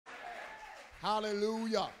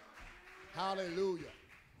Hallelujah. Hallelujah.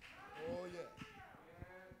 Oh, yeah.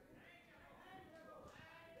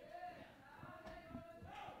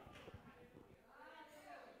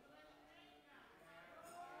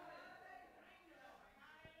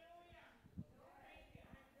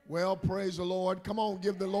 Well, praise the Lord. Come on,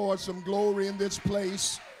 give the Lord some glory in this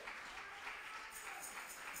place.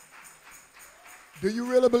 Do you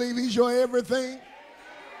really believe he's your everything?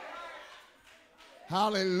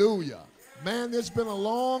 Hallelujah. Man, it's been a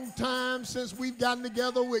long time since we've gotten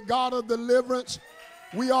together with God of Deliverance.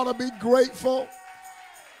 We ought to be grateful.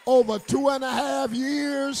 Over 2.5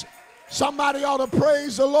 years, somebody ought to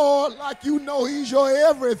praise the Lord like you know he's your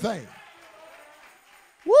everything.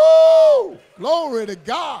 Woo! Glory to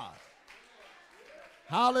God.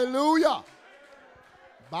 Hallelujah.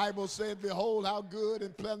 Bible said, behold how good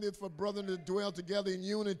and pleasant it is for brethren to dwell together in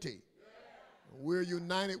unity. We're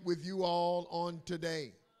united with you all on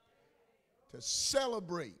today to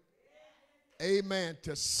celebrate, amen,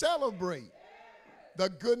 to celebrate the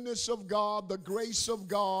goodness of God, the grace of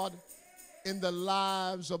God in the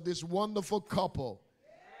lives of this wonderful couple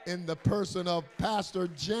in the person of Pastor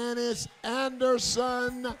Janice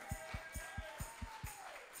Anderson.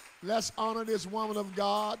 Let's honor this woman of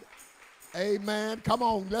God. Amen. Come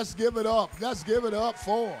on, let's give it up. Let's give it up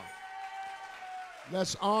for her.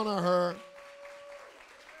 Let's honor her.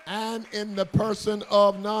 And in the person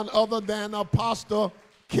of none other than Apostle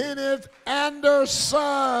Kenneth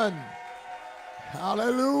Anderson.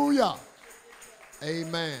 Hallelujah.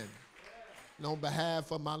 Amen. And on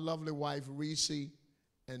behalf of my lovely wife, Reese,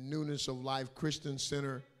 and Newness of Life Christian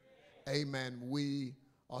Center, amen, we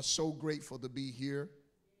are so grateful to be here.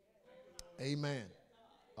 Amen.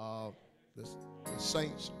 The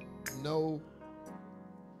saints know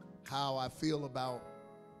how I feel about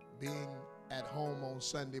being at home on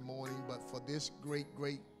Sunday morning, but for this great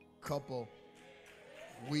couple,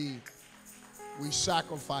 we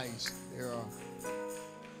sacrifice.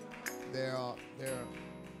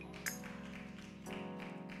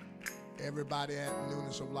 Everybody at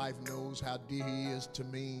Newness of Life knows how dear he is to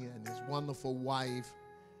me and his wonderful wife.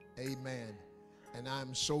 Amen. And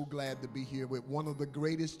I'm so glad to be here with one of the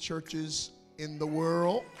greatest churches in the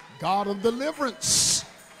world, God of Deliverance.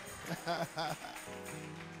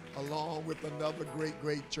 Along with another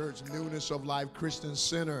great church, Newness of Life Christian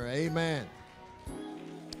Center. Amen.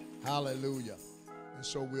 Hallelujah. And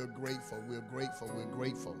so we're grateful. We're grateful. We're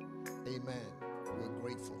grateful. Amen. We're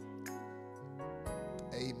grateful.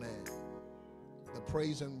 Amen. The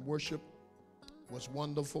praise and worship was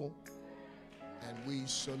wonderful. And we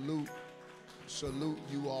salute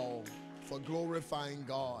you all for glorifying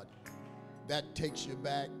God. That takes you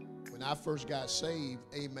back. When I first got saved,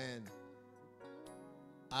 amen,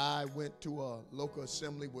 I went to a local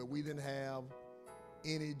assembly where we didn't have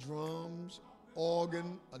any drums,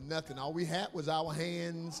 organ, or nothing. All we had was our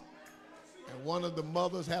hands, and one of the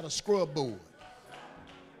mothers had a scrub board.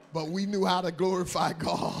 But we knew how to glorify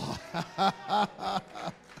God.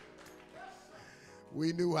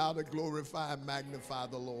 We knew how to glorify and magnify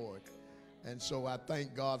the Lord. And so I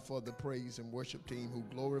thank God for the praise and worship team who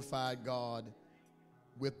glorified God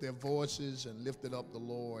with their voices and lifted up the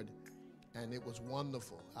Lord. And it was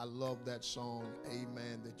wonderful. I love that song,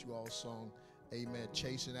 amen, that you all sung, amen,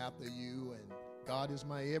 chasing after you. And God is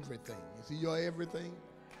my everything. Is he your everything?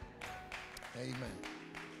 Amen.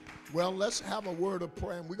 Well, let's have a word of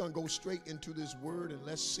prayer, and we're going to go straight into this word, and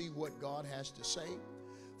let's see what God has to say.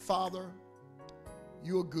 Father,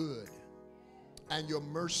 you're good, and your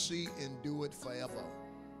mercy endureth forever.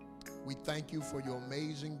 We thank you for your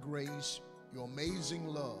amazing grace, your amazing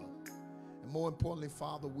love. And more importantly,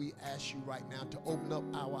 Father, we ask you right now to open up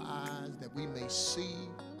our eyes that we may see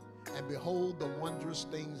and behold the wondrous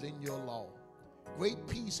things in your law. Great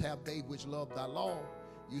peace have they which love thy law.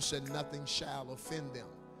 You said nothing shall offend them.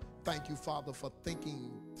 Thank you, Father, for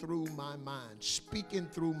thinking through my mind, speaking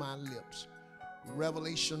through my lips,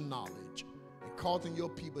 revelation knowledge, and causing your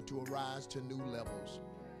people to arise to new levels.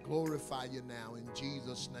 Glorify you now in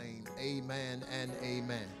Jesus' name. Amen and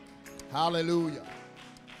amen. Hallelujah.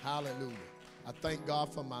 Hallelujah. I thank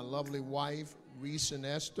God for my lovely wife, Reese and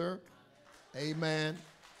Esther. Amen.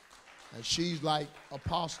 And she's like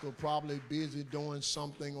Apostle, probably busy doing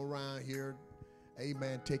something around here.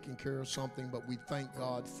 Amen, taking care of something, but we thank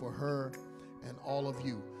God for her and all of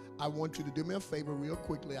you. I want you to do me a favor real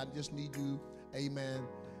quickly. I just need you, amen,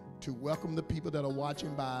 to welcome the people that are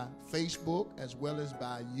watching by Facebook as well as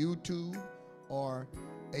by YouTube or,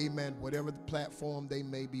 amen, whatever the platform they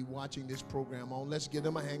may be watching this program on. Let's give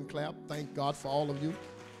them a hand clap. Thank God for all of you.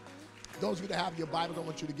 Those of you that have your Bibles, I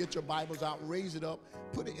want you to get your Bibles out, raise it up,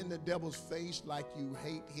 put it in the devil's face like you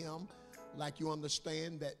hate him. like you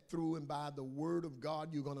understand that through and by the word of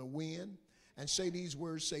God you're going to win. And say these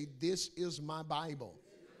words, say, this is my Bible.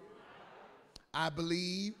 I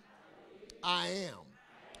believe I am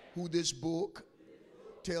who this book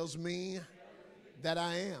tells me that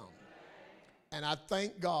I am. And I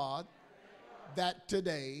thank God that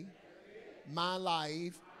today my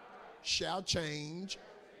life shall change.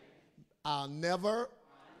 I'll never,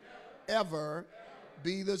 ever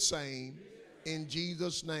be the same. In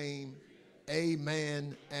Jesus' name,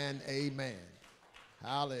 amen and amen.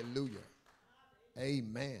 Hallelujah.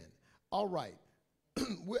 Amen. All right.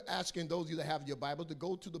 We're asking those of you that have your Bible to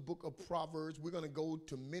go to the book of Proverbs. We're going to go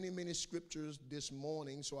to many, many scriptures this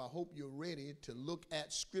morning, so I hope you're ready to look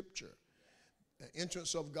at scripture. The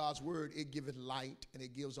entrance of God's word, it giveth light and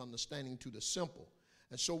it gives understanding to the simple.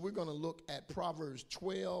 And so we're going to look at Proverbs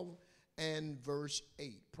 12 and verse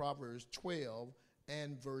 8. Proverbs 12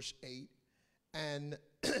 and verse 8. And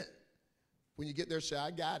when you get there, say,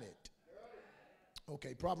 I got it.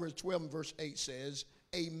 Okay, Proverbs 12 and verse 8 says,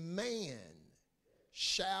 a man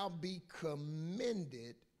shall be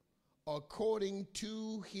commended according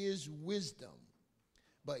to his wisdom,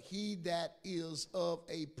 but he that is of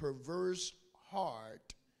a perverse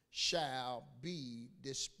heart shall be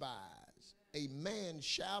despised. A man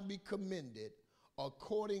shall be commended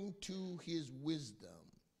according to his wisdom,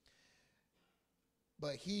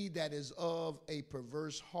 but he that is of a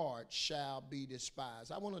perverse heart shall be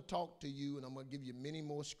despised. I want to talk to you, and I'm going to give you many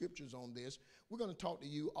more scriptures on this. We're going to talk to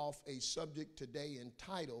you off a subject today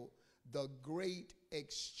entitled The Great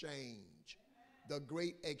Exchange. The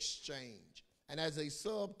Great Exchange. And as a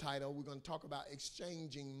subtitle, we're going to talk about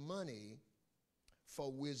exchanging money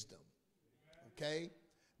for wisdom. Okay?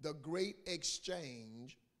 The Great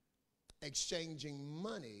Exchange, exchanging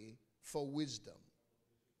money for wisdom.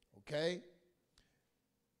 Okay?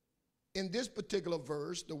 In this particular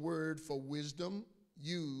verse, the word for wisdom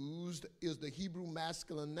used is the Hebrew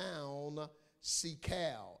masculine noun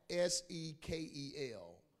sekel,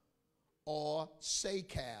 S-E-K-E-L, or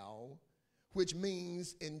sekal, which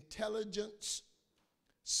means intelligence,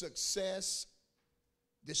 success,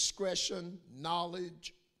 discretion,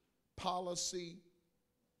 knowledge, policy,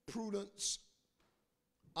 prudence,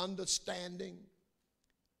 understanding,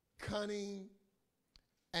 cunning,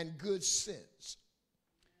 and good sense.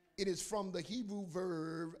 It is from the Hebrew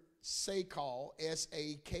verb sakal,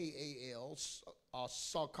 S-A-K-A-L, or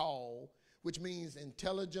sakal, which means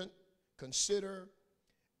intelligent, consider,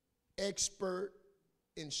 expert,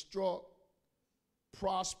 instruct,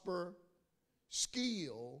 prosper,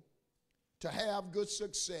 skill, to have good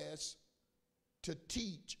success, to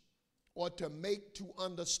teach, or to make to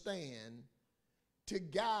understand, to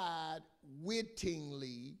guide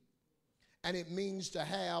wittingly, and it means to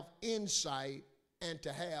have insight and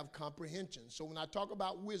to have comprehension. So when I talk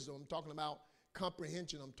about wisdom, I'm talking about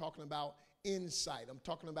comprehension. I'm talking about insight. I'm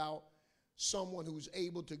talking about someone who's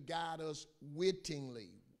able to guide us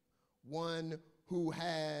wittingly, one who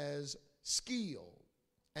has skill,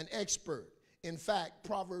 an expert. In fact,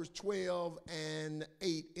 Proverbs 12 and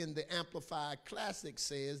 8 in the Amplified Classic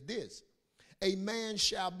says this: a man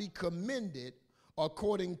shall be commended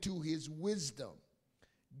according to his wisdom,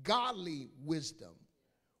 godly wisdom,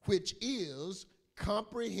 which is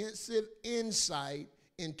comprehensive insight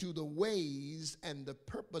into the ways and the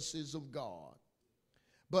purposes of God.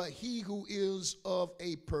 But he who is of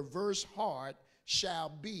a perverse heart shall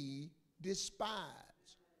be despised.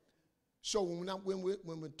 So when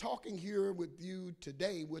we're talking here with you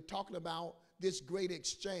today, we're talking about this great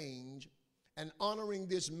exchange and honoring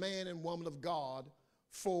this man and woman of God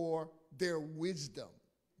for their wisdom,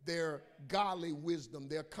 their godly wisdom,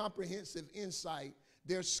 their comprehensive insight,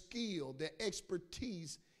 their skill, their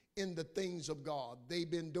expertise in the things of God. They've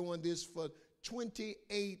been doing this for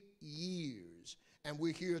 28 years, and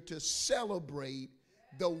we're here to celebrate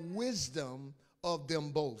the wisdom of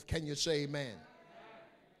them both. Can you say amen?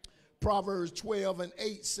 Proverbs 12 and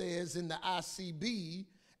 8 says in the ICB,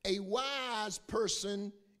 a wise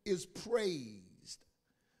person is praised,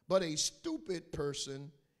 but a stupid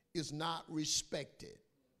person is not respected.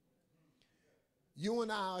 You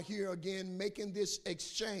and I are here again making this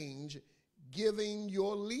exchange, giving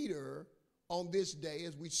your leader on this day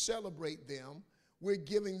as we celebrate them, we're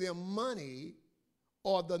giving them money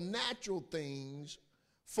or the natural things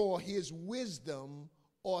for his wisdom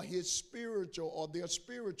or his spiritual or their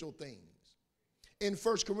spiritual things. In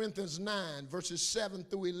 1 Corinthians 9, verses 7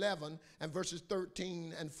 through 11 and verses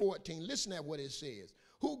 13 and 14, listen at what it says.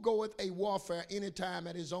 Who goeth a warfare any time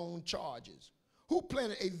at his own charges? Who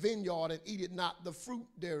planted a vineyard and eateth not the fruit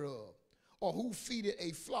thereof? Or who feedeth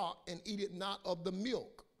a flock and eateth not of the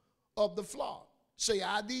milk of the flock? Say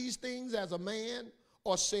I these things as a man,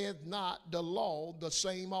 or saith not the law the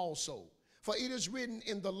same also? For it is written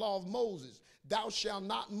in the law of Moses, thou shalt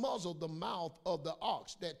not muzzle the mouth of the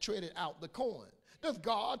ox that treadeth out the corn. Doth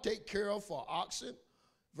God take care of for oxen?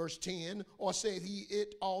 Verse 10, or saith he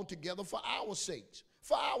it altogether for our sakes?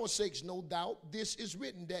 For our sakes, no doubt, this is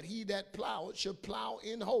written, that he that ploweth should plow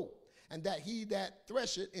in hope, and that he that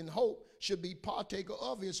thresheth in hope should be partaker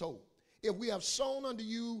of his hope. If we have sown unto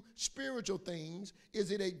you spiritual things,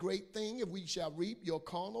 is it a great thing if we shall reap your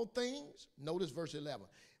carnal things? Notice verse 11.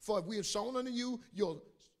 For if we have sown unto you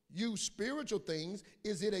spiritual things,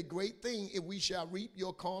 is it a great thing if we shall reap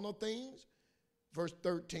your carnal things? Verse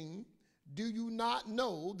 13. Do you not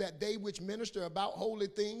know that they which minister about holy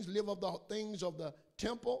things live of the things of the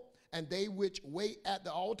temple, and they which wait at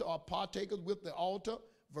the altar are partakers with the altar?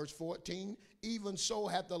 Verse 14, even so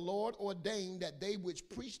hath the Lord ordained that they which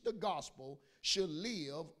preach the gospel should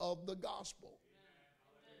live of the gospel.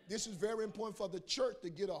 This is very important for the church to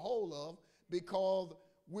get a hold of, because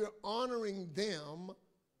we're honoring them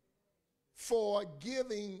for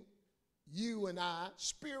giving you and I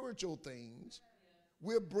spiritual things.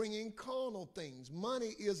 We're bringing carnal things.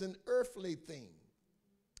 Money is an earthly thing.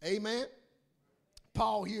 Amen.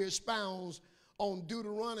 Paul here expounds on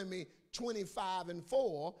Deuteronomy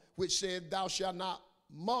 25:4, which said, thou shalt not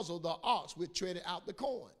muzzle the ox which treadeth out the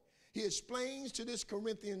corn. He explains to this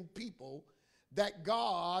Corinthian people that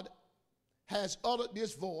God has uttered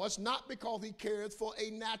this voice not because he cares for a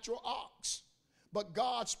natural ox, but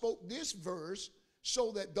God spoke this verse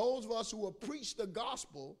so that those of us who will preach the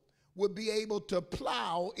gospel would be able to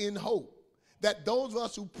plow in hope. That those of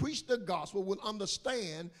us who preach the gospel will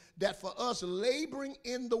understand that for us laboring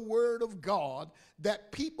in the word of God,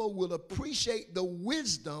 that people will appreciate the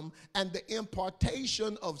wisdom and the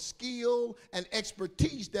impartation of skill and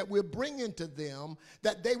expertise that we're bringing to them,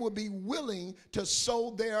 that they will be willing to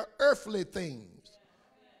sow their earthly things.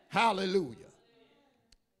 Hallelujah.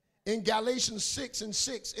 In Galatians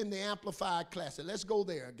 6:6 in the Amplified Classic, let's go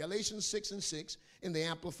there. Galatians 6:6 in the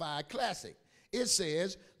Amplified Classic. It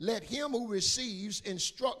says, let him who receives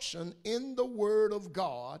instruction in the word of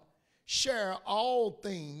God share all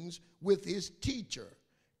things with his teacher,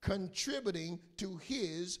 contributing to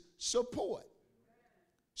his support.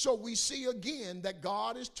 So we see again that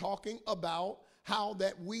God is talking about how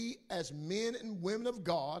that we as men and women of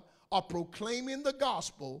God are proclaiming the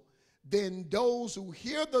gospel. Then those who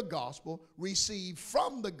hear the gospel, receive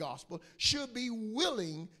from the gospel, should be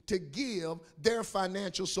willing to give their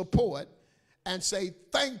financial support and say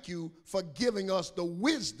thank you for giving us the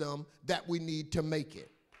wisdom that we need to make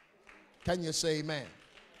it. Can you say amen?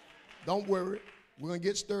 Don't worry. We're going to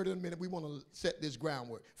get started in a minute. We want to set this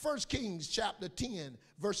groundwork. 1 Kings chapter 10,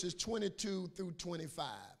 verses 22 through 25.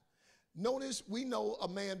 Notice we know a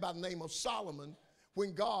man by the name of Solomon,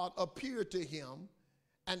 when God appeared to him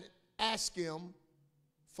and asked him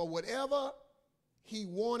for whatever he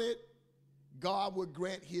wanted, God would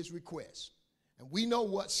grant his request. And we know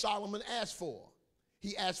what Solomon asked for.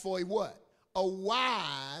 He asked for a what? A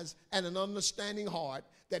wise and an understanding heart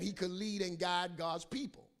that he could lead and guide God's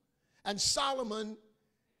people. And Solomon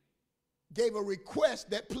gave a request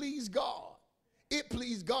that pleased God. It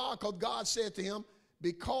pleased God because God said to him,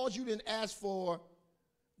 because you didn't ask for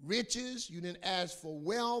riches, you didn't ask for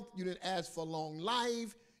wealth, you didn't ask for long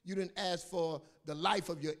life, you didn't ask for the life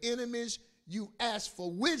of your enemies, you asked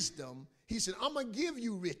for wisdom. He said, I'm going to give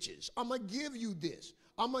you riches. I'm going to give you this.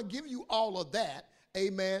 I'm going to give you all of that.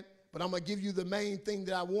 Amen. But I'm going to give you the main thing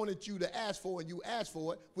that I wanted you to ask for, and you asked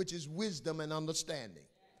for it, which is wisdom and understanding.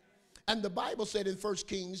 And the Bible said in 1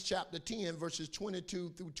 Kings chapter 10, verses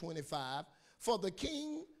 22 through 25, for the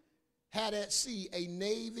king had at sea a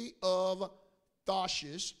navy of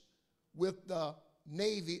Tarshish with the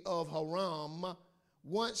navy of Haram.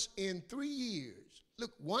 Once in 3 years,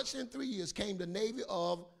 look, once in 3 years came the navy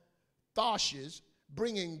of Tarshish,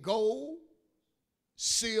 bringing gold,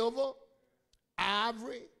 silver,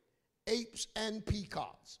 ivory, apes, and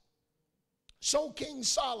peacocks. So King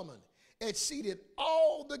Solomon exceeded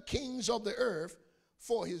all the kings of the earth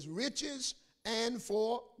for his riches and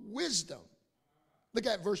for wisdom. Look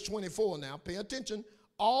at verse 24 now. Pay attention.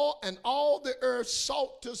 All the earth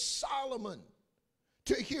sought to Solomon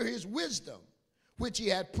to hear his wisdom, which he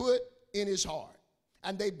had put in his heart.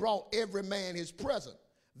 And they brought every man his present,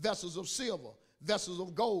 vessels of silver, vessels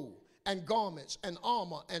of gold, and garments, and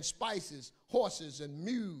armor, and spices, horses, and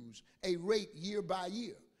mules, a rate year by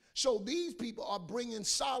year. So these people are bringing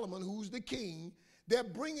Solomon, who's the king, they're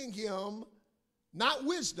bringing him not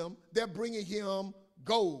wisdom, they're bringing him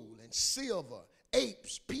gold and silver,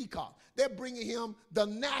 apes, peacock. They're bringing him the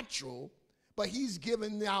natural, but he's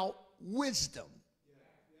giving out wisdom.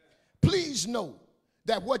 please know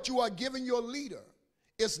that what you are giving your leader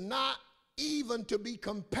is not even to be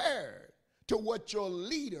compared to what your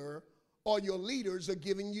leader or your leaders are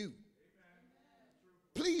giving you.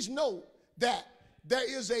 Please know that there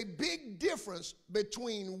is a big difference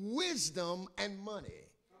between wisdom and money.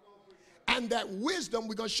 And that wisdom,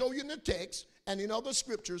 we're going to show you in the text and in other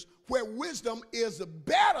scriptures, where wisdom is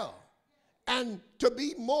better and to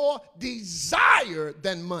be more desired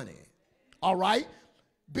than money. All right?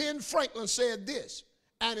 Ben Franklin said this: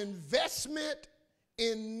 an investment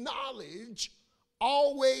in knowledge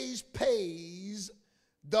always pays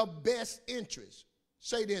the best interest.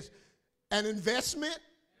 Say this: an investment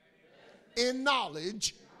in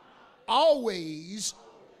knowledge always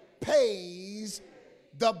pays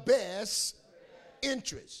the best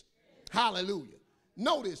interest. Hallelujah.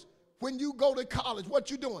 Notice, when you go to college, what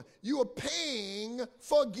you're doing, you are paying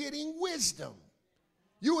for getting wisdom.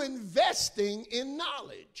 You're investing in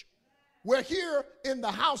knowledge. We're here in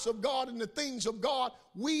the house of God and the things of God.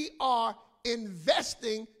 We are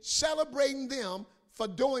investing, celebrating them for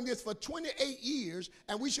doing this for 28 years,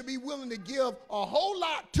 and we should be willing to give a whole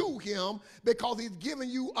lot to him because he's given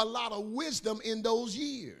you a lot of wisdom in those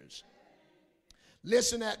years.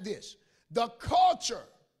 Listen at this. The culture,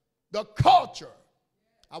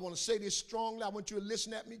 I want to say this strongly. I want you to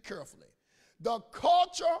listen at me carefully. The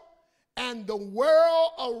culture and the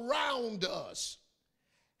world around us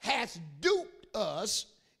has duped us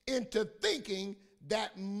into thinking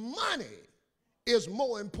that money is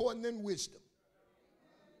more important than wisdom.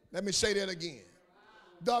 Let me say that again.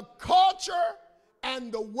 The culture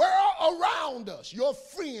and the world around us, your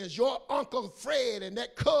friends, your Uncle Fred and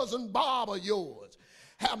that cousin Bob of yours,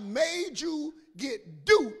 have made you get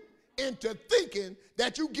duped into thinking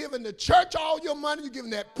that you're giving the church all your money, you're giving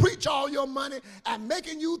that preacher all your money, and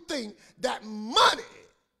making you think that money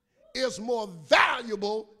is more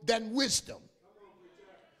valuable than wisdom.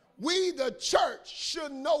 We, the church,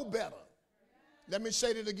 should know better. Let me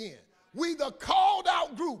say that again. We, the called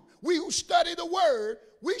out group, we who study the word,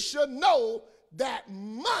 we should know that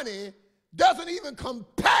money doesn't even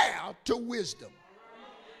compare to wisdom.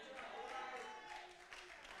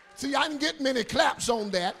 See, I didn't get many claps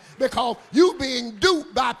on that because you being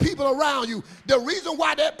duped by people around you. The reason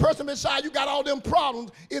why that person beside you got all them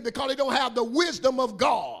problems is because they don't have the wisdom of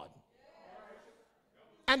God.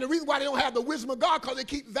 And the reason why they don't have the wisdom of God is because they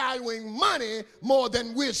keep valuing money more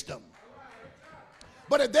than wisdom.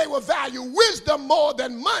 But if they will value wisdom more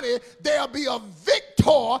than money, they'll be a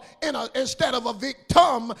victor instead of a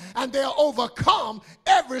victim, and they'll overcome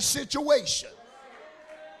every situation.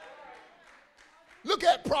 Look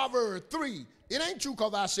at Proverbs 3. It ain't true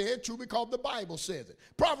because I said it, true because the Bible says it.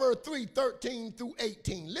 Proverbs 3, 13 through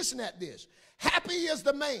 18. Listen at this. Happy is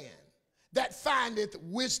the man that findeth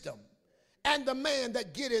wisdom, and the man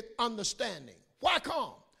that getteth understanding. Why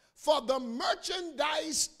come? For the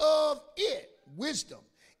merchandise of it, wisdom,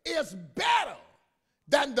 is better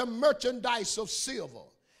than the merchandise of silver,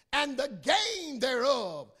 and the gain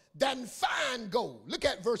thereof than fine gold. Look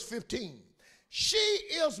at verse 15. She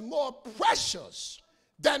is more precious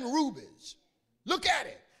than rubies. Look at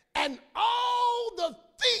it. And all the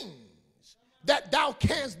things that thou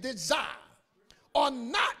canst desire are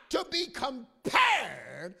not to be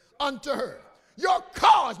compared unto her. Your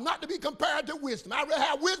car is not to be compared to wisdom. I'd rather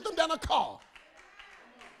have wisdom than a car.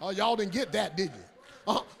 Oh, y'all didn't get that, did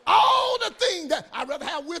you? All the things that I'd rather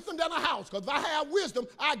have wisdom than a house, because if I have wisdom,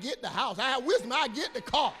 I get the house. I have wisdom, I get the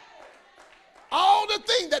car. All the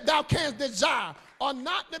things that thou canst desire are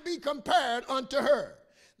not to be compared unto her.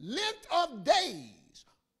 Length of days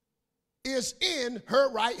is in her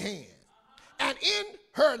right hand, and in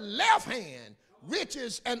her left hand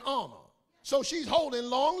riches and honor. So she's holding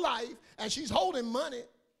long life, and she's holding money.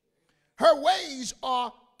 Her ways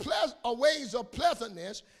are ways of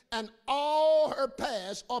pleasantness, and all her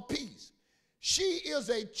paths are peace. She is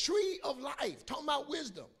a tree of life, talking about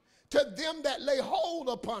wisdom, to them that lay hold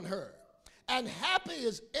upon her. And happy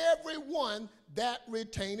is everyone that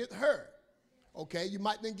retaineth her. Okay, you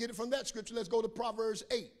might then get it from that scripture. Let's go to Proverbs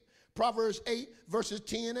 8. Proverbs 8, verses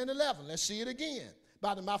 10 and 11. Let's see it again.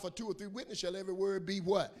 By the mouth of 2 or 3 witnesses shall every word be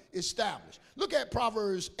what? Established. Look at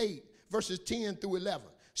Proverbs 8, verses 10 through 11.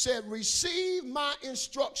 Said, receive my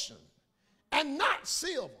instruction, and not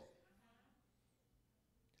silver,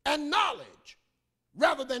 and knowledge,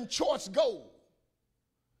 rather than choice gold.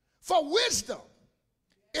 For wisdom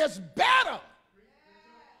is better.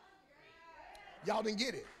 Y'all didn't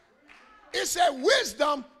get it. It said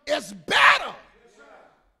wisdom is better.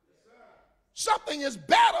 Something is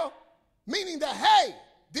better, meaning that, hey,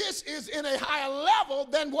 this is in a higher level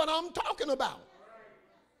than what I'm talking about.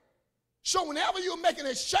 So whenever you're making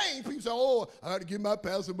an exchange, people say, oh, I got to give my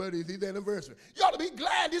pastor money. It's his anniversary. You ought to be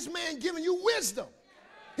glad this man giving you wisdom.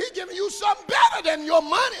 He's giving you something better than your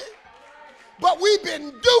money. But we've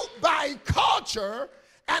been duped by a culture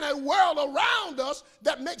and a world around us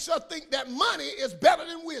that makes us think that money is better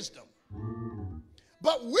than wisdom.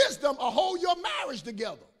 But wisdom will hold your marriage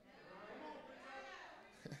together.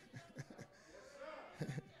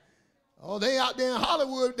 Oh, they out there in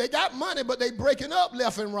Hollywood, they got money, but they breaking up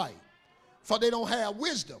left and right. For they don't have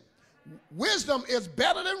wisdom. Wisdom is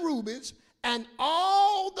better than rubies, and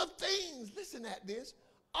all the things, listen at this,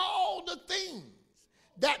 all the things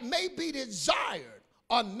that may be desired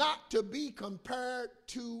are not to be compared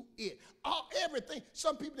to it. Everything,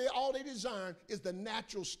 some people, all they desire is the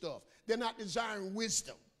natural stuff. They're not desiring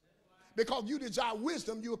wisdom. Because if you desire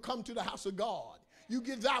wisdom, you'll come to the house of God. You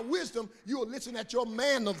desire wisdom, you'll listen at your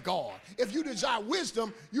man of God. If you desire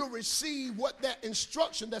wisdom, you'll receive what that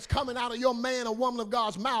instruction that's coming out of your man or woman of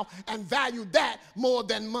God's mouth and value that more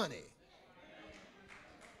than money.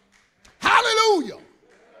 Hallelujah.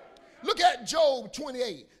 Look at Job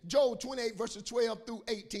 28. Job 28 verses 12 through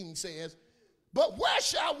 18 says, but where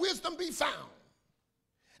shall wisdom be found?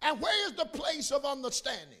 And where is the place of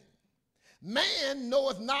understanding? Man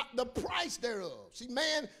knoweth not the price thereof. See,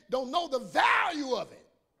 man don't know the value of it.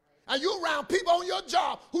 And you're around people on your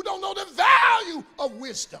job who don't know the value of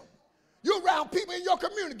wisdom. You're around people in your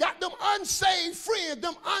community, got them unsaved friends,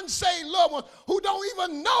 them unsaved loved ones who don't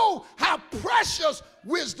even know how precious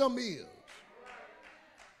wisdom is.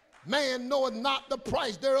 Man knoweth not the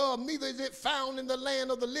price thereof, neither is it found in the land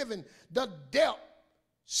of the living. The depth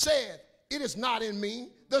said, it is not in me.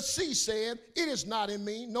 The sea said, it is not in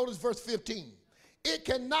me. Notice verse 15. It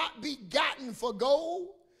cannot be gotten for gold,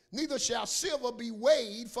 neither shall silver be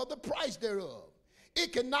weighed for the price thereof.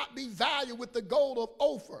 It cannot be valued with the gold of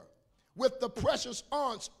Ophir, with the precious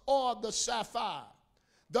onyx or the sapphire.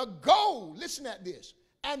 The gold, listen at this,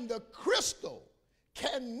 and the crystal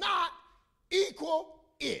cannot equal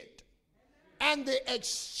it. And the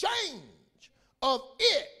exchange of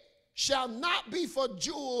it shall not be for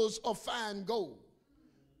jewels of fine gold.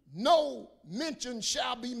 No mention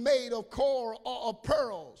shall be made of coral or of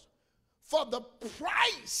pearls, for the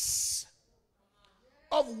price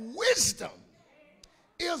of wisdom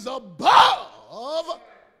is above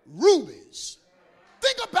rubies.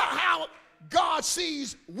 Think about how God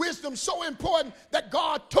sees wisdom so important that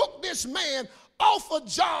God took this man off a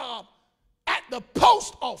job at the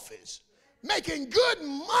post office, making good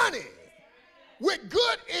money with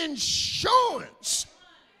good insurance,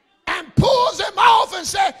 and pulls him off and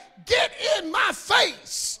said, get in my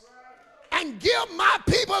face and give my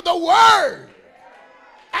people the word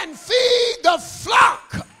and feed the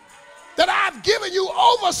flock that I've given you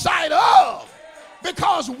oversight of,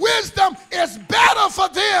 because wisdom is better for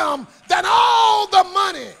them than all the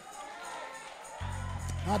money.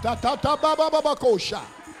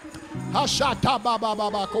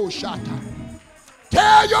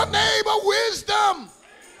 Tell your neighbor wisdom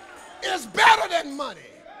is better than money.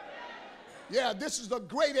 Yeah, this is a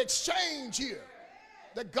great exchange here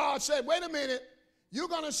that God said, wait a minute, you're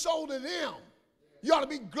going to sow to them. You ought to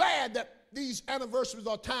be glad that these anniversaries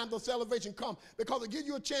or times of celebration come, because it gives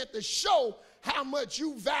you a chance to show how much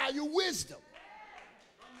you value wisdom.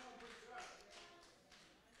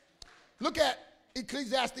 Look at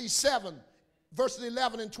Ecclesiastes 7, verses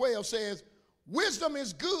 11 and 12 says, wisdom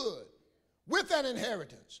is good with an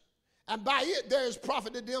inheritance, and by it there is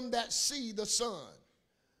profit to them that see the sun.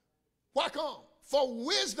 Why come? For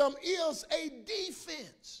wisdom is a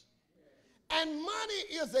defense, and money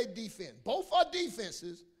is a defense. Both are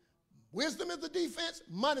defenses. Wisdom is a defense,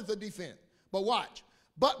 money is a defense. But watch.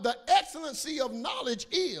 But the excellency of knowledge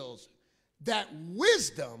is that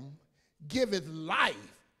wisdom giveth life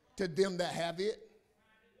to them that have it.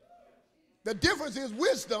 The difference is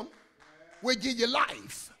wisdom will give you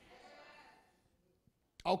life.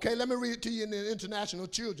 Okay, let me read it to you in the International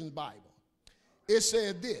Children's Bible. It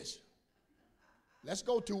said this. Let's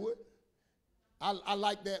go to it. I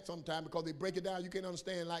like that sometimes because they break it down. You can't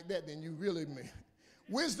understand like that, then you really mean.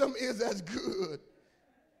 Wisdom is as good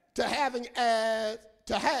to have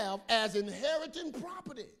as inheriting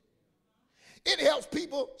property. It helps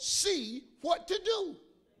people see what to do.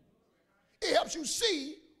 It helps you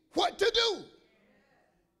see what to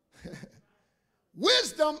do.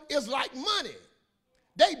 Wisdom is like money.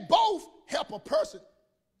 They both help a person.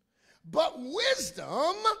 But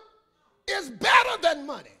wisdom is better than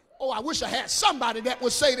money. Oh, I wish I had somebody that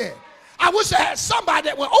would say that. I wish I had somebody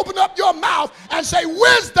that would open up your mouth and say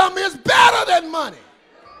wisdom is better than money.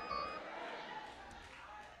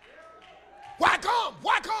 Why come?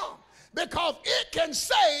 Why come? because it can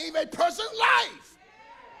save a person's life.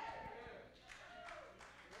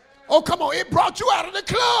 Oh, come on. It brought you out of the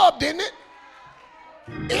club, didn't it?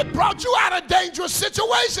 It brought you out of a dangerous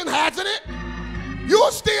situation, hasn't it?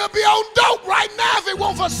 You'll still be on dope right now if it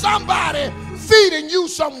weren't for somebody feeding you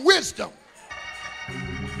some wisdom.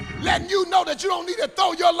 Letting you know that you don't need to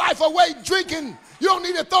throw your life away drinking. You don't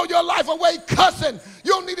need to throw your life away cussing.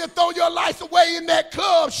 You don't need to throw your life away in that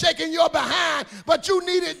club shaking your behind. But you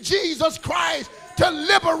needed Jesus Christ to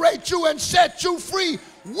liberate you and set you free.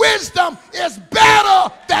 Wisdom is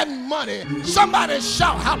better than money. Somebody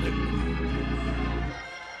shout hallelujah.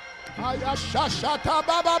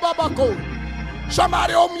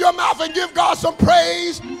 Somebody open your mouth and give God some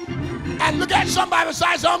praise. And look at somebody and say,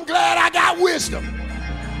 I'm glad I got wisdom.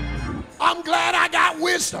 I'm glad I got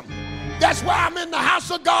wisdom. That's why I'm in the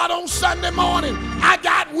house of God on Sunday morning. I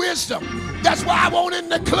got wisdom. That's why I wasn't in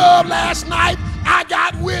the club last night. I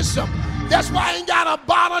got wisdom. That's why I ain't got a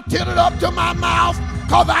bottle tilted up to my mouth,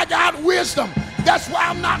 because I got wisdom. That's why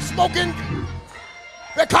I'm not smoking,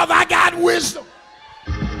 because I got wisdom.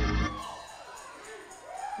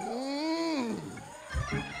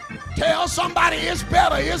 Tell somebody it's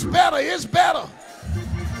better, it's better, it's better.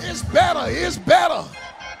 It's better, it's better.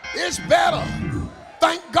 It's better.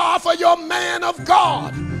 Thank God for your man of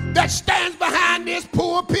God that stands behind this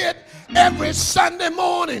pulpit every Sunday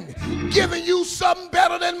morning, giving you something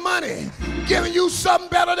better than money, giving you something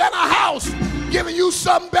better than a house, giving you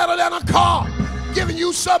something better than a car, giving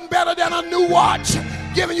you something better than a new watch,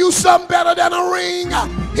 giving you something better than a ring.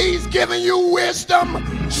 He's giving you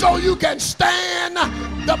wisdom so you can stand.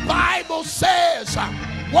 The Bible says,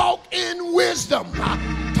 walk in wisdom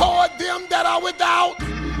toward them that are without,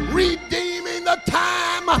 redeeming the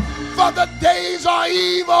time, for the days are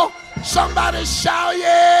evil. Somebody shout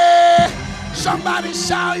yeah. Somebody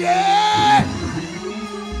shout yeah.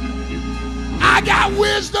 I got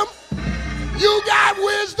wisdom. You got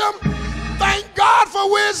wisdom. Thank God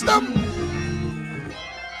for wisdom.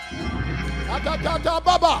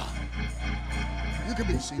 You can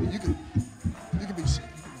be seated. You can be seated.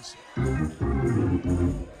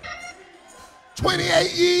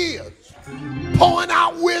 28 years pouring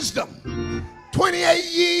out wisdom. 28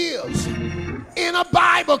 years in a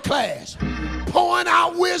Bible class pouring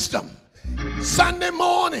out wisdom. Sunday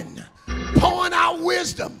morning pouring out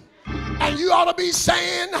wisdom. And you ought to be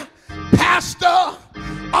saying, Pastor,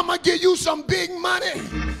 I'm going to give you some big money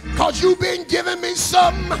because you've been giving me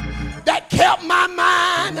something that kept my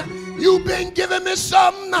mind. You've been giving me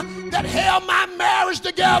something that held my marriage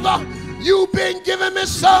together. You've been giving me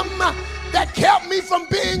something that kept me from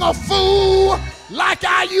being a fool like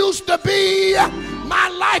I used to be. My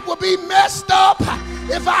life would be messed up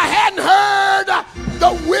if I hadn't heard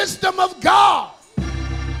the wisdom of God.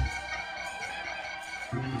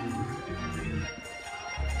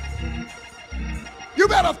 You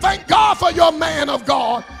better thank God for your man of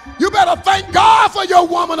God. You better thank God for your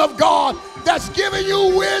woman of God that's giving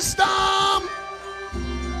you wisdom.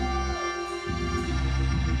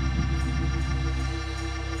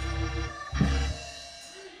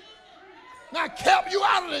 Now kept you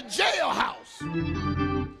out of the jailhouse.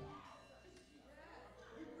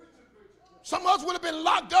 Some of us would have been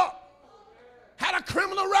locked up, had a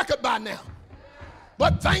criminal record by now.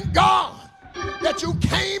 But thank God that you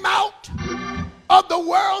came out of the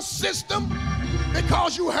world system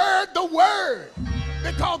because you heard the word.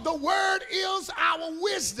 Because the word is our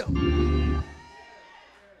wisdom.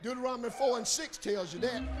 Deuteronomy 4:6 tells you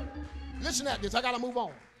that. Listen at this. I got to move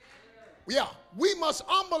on. Yeah, we must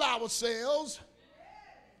humble ourselves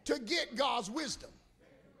to get God's wisdom.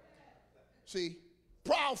 See,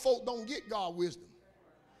 proud folk don't get God's wisdom.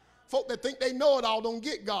 Folk that think they know it all don't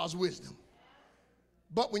get God's wisdom.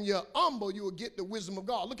 But when you're humble, you will get the wisdom of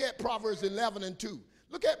God. Look at Proverbs 11:2.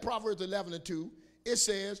 Look at Proverbs 11:2. It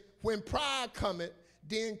says, when pride cometh,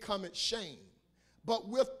 then cometh shame. But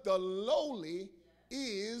with the lowly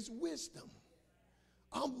is wisdom.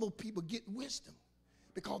 Humble people get wisdom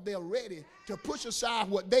because they're ready to push aside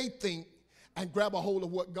what they think and grab a hold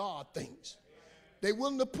of what God thinks. They're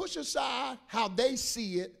willing to push aside how they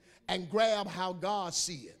see it and grab how God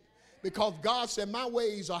sees it. Because God said, my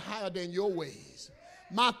ways are higher than your ways.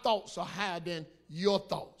 My thoughts are higher than your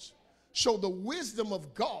thoughts. So the wisdom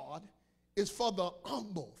of God is for the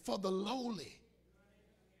humble, for the lowly.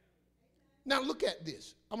 Now look at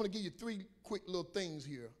this. I'm going to give you three quick little things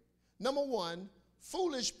here. Number one,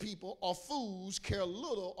 foolish people or fools care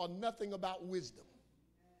little or nothing about wisdom.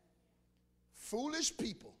 Foolish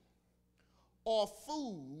people or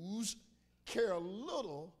fools care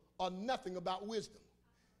little or nothing about wisdom.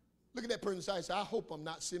 Look at that person and say, I hope I'm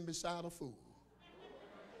not sitting beside a fool.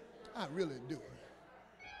 I really do.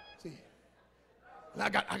 See,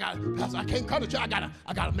 and Pastor, I can't come to church. I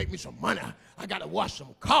gotta make me some money. I gotta wash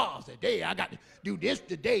some cars today. I got to do this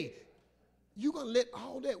today. You gonna let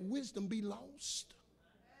all that wisdom be lost?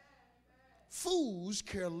 Fools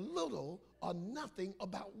care little or nothing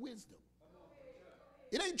about wisdom.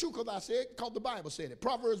 It ain't true because I said it, because the Bible said it.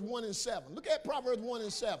 Proverbs 1 and 7. Look at Proverbs 1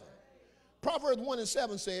 and 7. Proverbs 1 and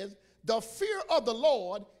 7 says, the fear of the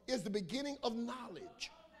Lord is the beginning of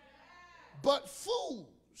knowledge. But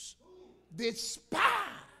fools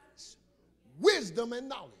despise wisdom and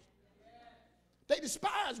knowledge. They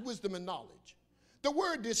despise wisdom and knowledge. The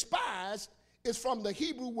word despise is from the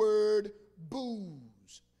Hebrew word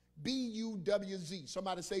booze. B-U-W-Z.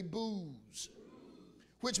 Somebody say booze.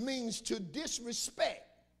 Which means to disrespect,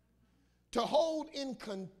 to hold in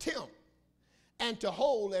contempt, and to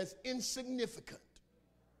hold as insignificant.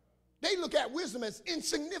 They look at wisdom as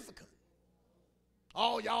insignificant.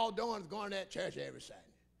 All y'all doing is going to that church every Sunday.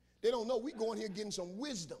 They don't know we going here getting some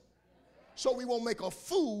wisdom. So we won't make a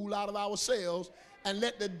fool out of ourselves and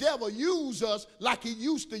let the devil use us like he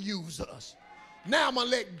used to use us. Now I'm going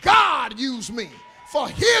to let God use me for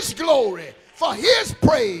his glory, for his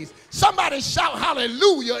praise. Somebody shout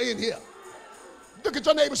hallelujah in here. Look at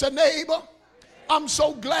your neighbor and say, neighbor, I'm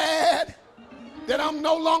so glad that I'm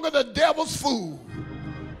no longer the devil's fool.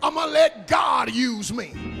 I'm going to let God use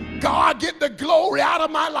me. God get the glory out of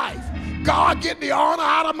my life. God get the honor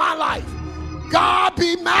out of my life. God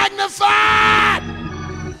be magnified.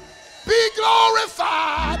 Be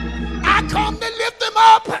glorified. I come to lift him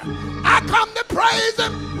up. I come to praise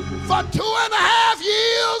him for 2.5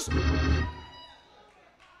 years.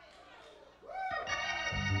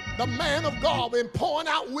 The man of God been pouring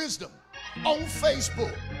out wisdom on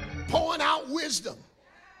Facebook. Pouring out wisdom.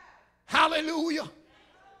 Hallelujah.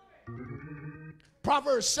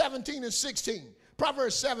 Proverbs 17 and 16.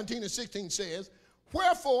 Proverbs 17 and 16 says,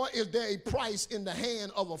 wherefore is there a price in the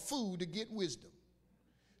hand of a fool to get wisdom,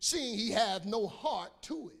 seeing he hath no heart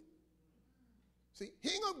to it? See,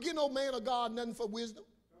 he ain't going to give no man of God nothing for wisdom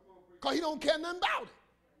because he don't care nothing about it.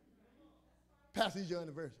 Pastor, it's your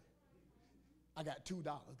anniversary. I got $2.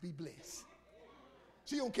 Be blessed.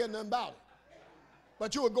 She don't care nothing about it.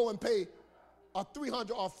 But you will go and pay a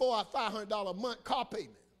 $300 or $400 or $500 a month car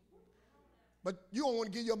payment. But you don't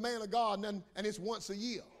want to give your man of God nothing, and it's once a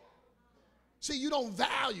year. See, you don't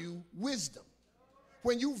value wisdom.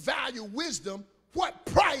 When you value wisdom, what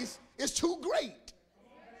price is too great?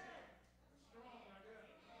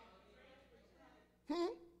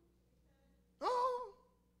 Oh.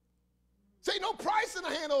 See, no price in the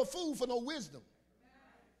hand of a fool for no wisdom.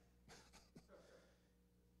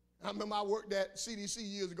 I remember I worked at CDC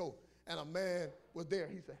years ago, and a man was there.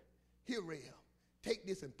 He said, here, Ray, take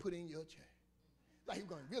this and put in your chair. Like he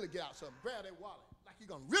was going to really get out something. Grab that wallet. Like he's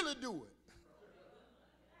going to really do it.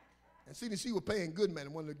 And CDC was paying good money,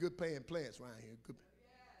 one of the good paying plants around here. Good.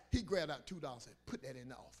 He grabbed out $2 and said, put that in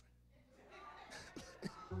the offering.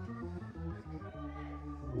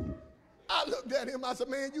 I looked at him. I said,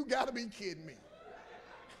 man, you got to be kidding me.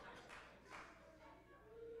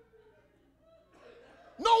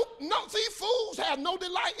 No, see, fools have no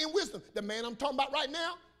delight in wisdom. The man I'm talking about right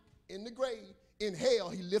now, in the grave, in hell,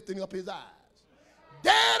 he lifting up his eyes.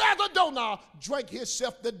 Dead as a doorknob, drank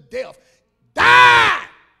himself to death. Died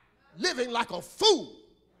living like a fool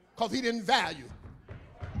because he didn't value.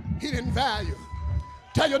 He didn't value.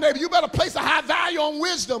 Tell your neighbor, you better place a high value on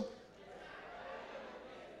wisdom.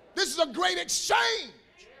 This is a great exchange.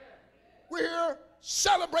 We're here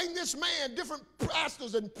celebrating this man. Different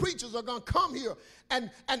pastors and preachers are going to come here and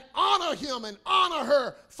honor him and honor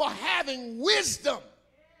her for having wisdom.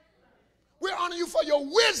 We're honoring you for your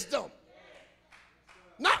wisdom.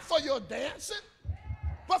 Not for your dancing,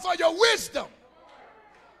 but for your wisdom.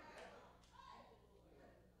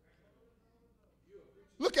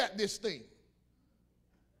 Look at this thing.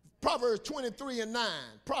 Proverbs 23 and 9.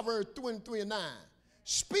 Proverbs 23 and 9.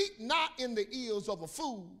 Speak not in the ears of a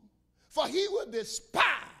fool, for he will despise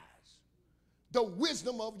the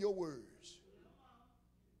wisdom of your words.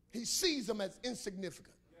 He sees them as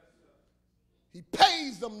insignificant. He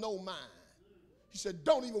pays them no mind. He said,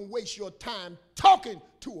 don't even waste your time talking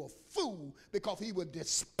to a fool because he will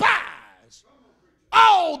despise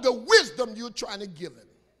all the wisdom you're trying to give him.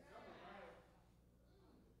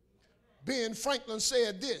 Ben Franklin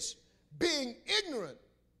said this, being ignorant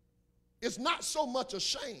is not so much a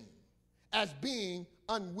shame as being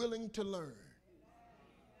unwilling to learn.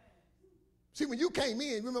 See, when you came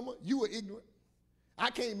in, remember, you were ignorant.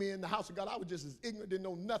 I came in the house of God, I was just as ignorant, didn't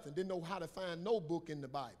know nothing, didn't know how to find no book in the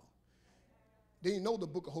Bible. Didn't know the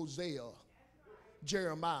book of Hosea,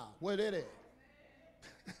 Jeremiah, where that at?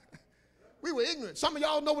 We were ignorant. Some of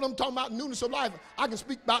y'all know what I'm talking about, newness of life. I can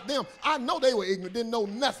speak about them. I know they were ignorant, didn't know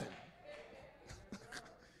nothing.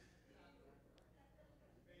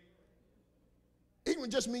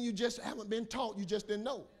 Ignorant just means you just haven't been taught, you just didn't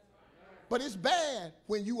know. But it's bad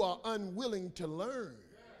when you are unwilling to learn.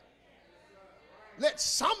 Let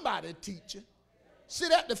somebody teach you.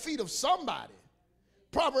 Sit at the feet of somebody.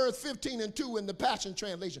 Proverbs 15:2 in the Passion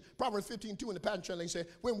Translation. Proverbs 15:2 in the Passion Translation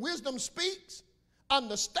says, when wisdom speaks,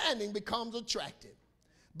 understanding becomes attractive.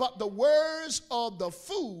 But the words of the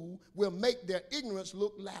fool will make their ignorance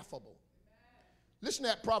look laughable. Listen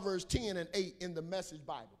at Proverbs 10:8 in the Message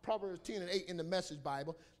Bible. Proverbs 10:8 in the Message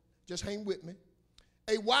Bible. Just hang with me.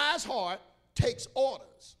 A wise heart takes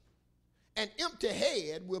orders. An empty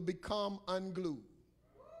head will become unglued.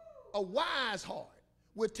 A wise heart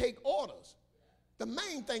will take orders. The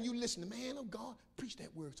main thing, you listen to, man of God, preach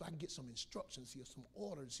that word so I can get some instructions here, some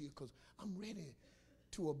orders here, because I'm ready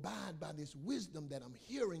to abide by this wisdom that I'm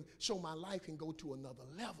hearing so my life can go to another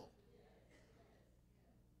level.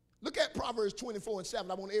 Look at Proverbs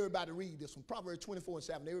 24:7. I want everybody to read this one. Proverbs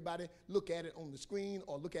 24:7. Everybody look at it on the screen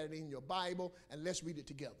or look at it in your Bible, and let's read it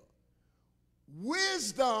together.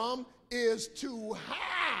 Wisdom is too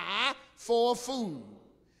high for a fool.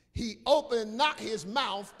 He opened not his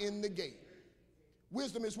mouth in the gate.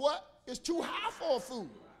 Wisdom is what? It's too high for a fool.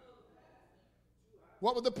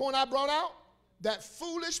 What was the point I brought out? That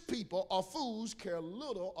foolish people or fools care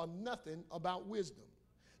little or nothing about wisdom.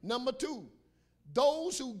 Number two,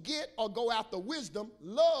 those who get or go after wisdom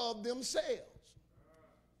love themselves.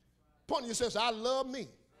 Point to yourself, I love me.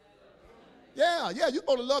 Yeah, you're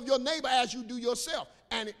supposed to love your neighbor as you do yourself.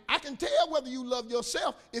 And I can tell whether you love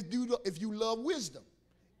yourself if you love wisdom.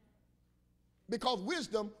 Because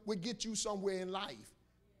wisdom will get you somewhere in life.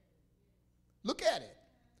 Look at it.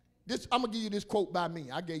 I'm going to give you this quote by me.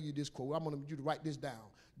 I gave you this quote. I'm going to you to write this down.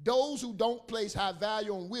 Those who don't place high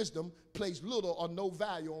value on wisdom place little or no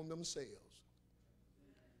value on themselves.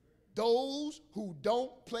 Those who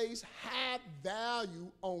don't place high value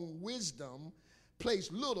on wisdom place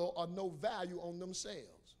little or no value on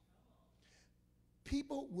themselves.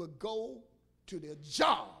 People will go to their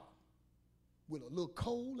job with a little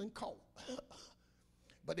cold and cough.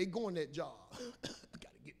 But they go in that job.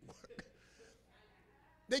 Got to get to work.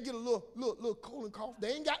 They get a little cold and cough. I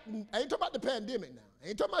ain't talking about the pandemic now. I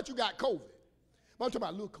ain't talking about you got COVID. But I'm talking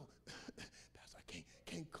about a little cold. Pastor, I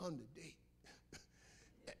can't come today.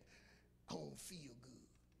 I don't feel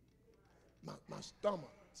good. My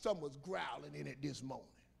stomach was growling in it this morning.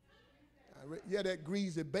 Yeah, that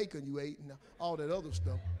greasy bacon you ate and all that other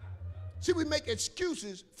stuff. See, we make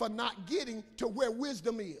excuses for not getting to where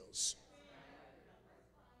wisdom is.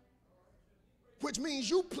 Which means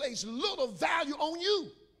you place little value on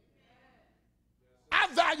you. I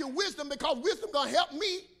value wisdom because wisdom going to help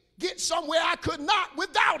me get somewhere I could not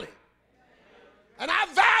without it. And I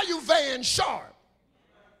value Van Sharp.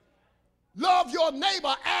 Love your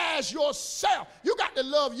neighbor as yourself. You got to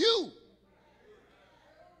love you.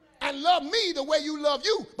 And love me the way you love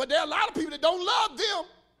you. But there are a lot of people that don't love them.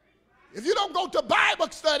 If you don't go to Bible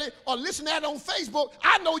study or listen to that on Facebook,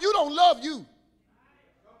 I know you don't love you.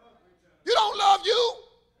 You don't love you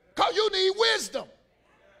because you need wisdom.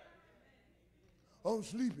 I'm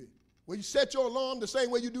sleepy. Well, you set your alarm the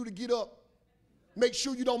same way you do to get up. Make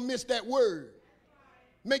sure you don't miss that word.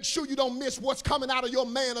 Make sure you don't miss what's coming out of your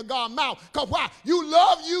man of God mouth. Because why? You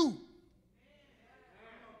love you.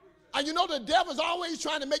 And you know the devil's always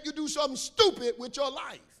trying to make you do something stupid with your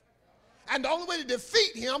life. And the only way to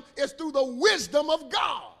defeat him is through the wisdom of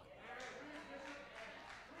God.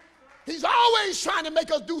 He's always trying to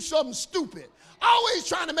make us do something stupid. Always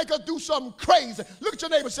trying to make us do something crazy. Look at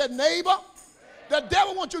your neighbor and say, neighbor, the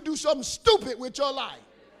devil wants you to do something stupid with your life.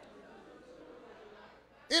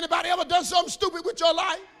 Anybody ever done something stupid with your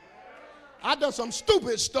life? I done some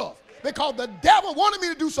stupid stuff because the devil wanted me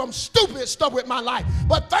to do some stupid stuff with my life.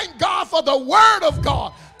 But thank God for the word of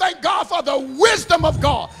God. Thank God for the wisdom of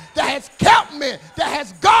God that has kept me, that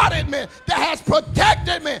has guarded me, that has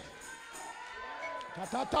protected me.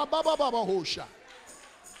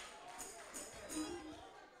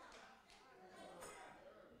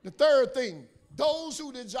 The third thing, those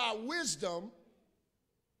who desire wisdom,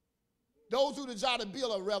 those who desire to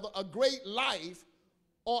build a great life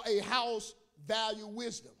or a house value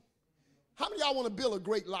wisdom. How many of y'all want to build a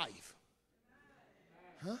great life?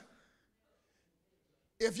 Huh?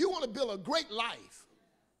 If you want to build a great life,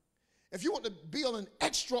 if you want to build an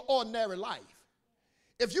extraordinary life,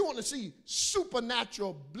 if you want to see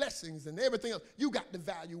supernatural blessings and everything else, you got to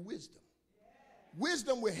value wisdom.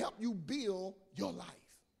 Wisdom will help you build your life.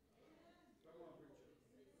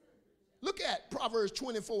 Look at Proverbs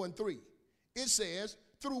 24:3. It says,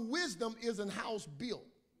 through wisdom is an house built,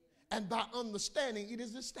 and by understanding it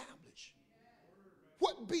is established.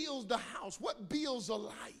 What builds the house? What builds a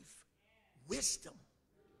life? Wisdom.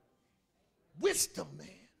 Wisdom, man.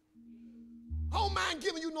 I don't mind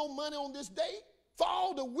giving you no money on this day for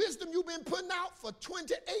all the wisdom you've been putting out for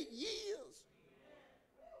 28 years.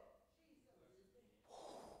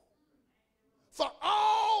 For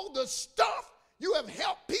all the stuff you have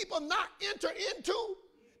helped people not enter into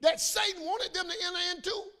that Satan wanted them to enter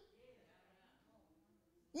into.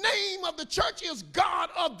 Name of the church is God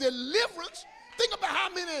of deliverance. Think about how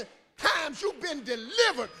many times you've been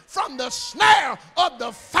delivered from the snare of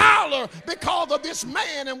the fowler because of this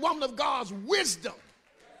man and woman of God's wisdom.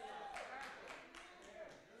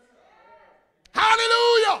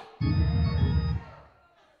 Hallelujah.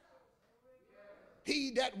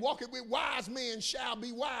 He that walketh with wise men shall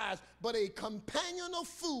be wise, but a companion of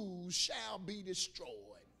fools shall be destroyed.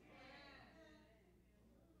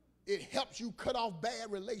 It helps you cut off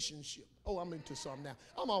bad relationships. Oh, I'm into something now.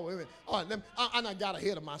 I'm always in. All right, I got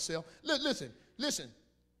ahead of myself. Listen.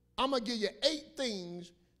 I'm going to give you 8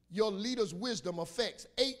 things your leader's wisdom affects.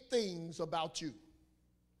 8 things about you.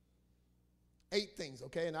 8 things,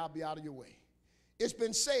 okay? And I'll be out of your way. It's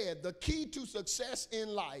been said the key to success in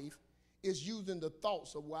life is using the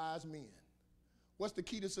thoughts of wise men. What's the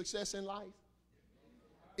key to success in life?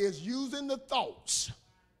 Is using the thoughts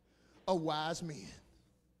of wise men.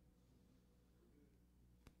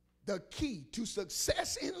 The key to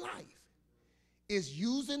success in life is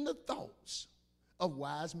using the thoughts of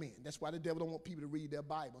wise men. That's why the devil don't want people to read their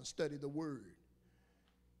Bible and study the word,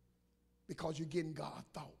 because you're getting God's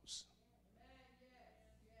thoughts.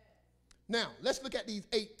 Now, let's look at these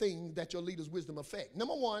 8 things that your leader's wisdom affect.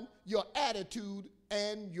 Number 1, your attitude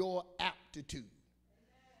and your aptitude.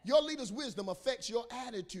 Your leader's wisdom affects your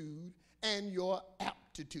attitude and your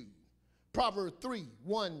aptitude. Proverbs 3,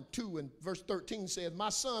 1, 2, and verse 13 says, my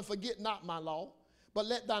son, forget not my law, but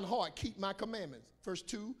let thine heart keep my commandments. Verse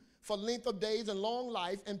 2, for length of days and long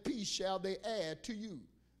life and peace shall they add to you.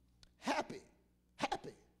 Happy,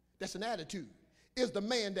 that's an attitude, is the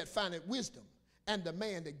man that findeth wisdom, and the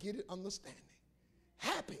man that getteth understanding.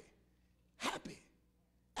 Happy,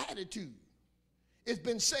 attitude. It's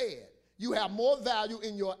been said, you have more value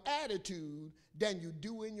in your attitude than you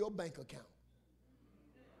do in your bank account.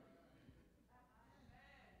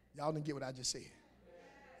 Y'all didn't get what I just said.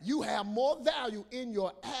 You have more value in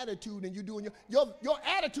your attitude than you do in your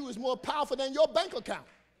attitude is more powerful than your bank account.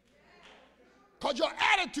 Because your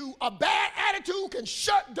attitude, a bad attitude can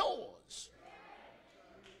shut doors.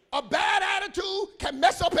 A bad attitude can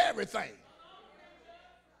mess up everything.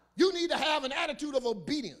 You need to have an attitude of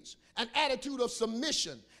obedience, an attitude of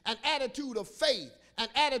submission, an attitude of faith, an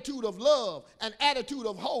attitude of love, an attitude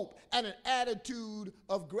of hope, and an attitude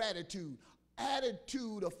of gratitude.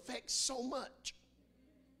 Attitude affects so much.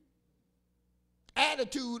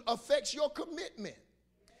 Attitude affects your commitment.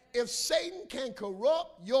 If Satan can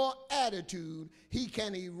corrupt your attitude, he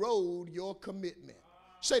can erode your commitment.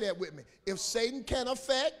 Say that with me. If Satan can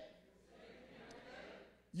affect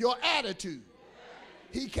your attitude,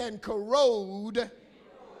 he can corrode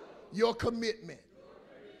your commitment.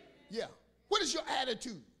 Yeah. What is your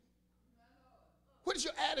attitude? What is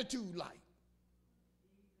your attitude like?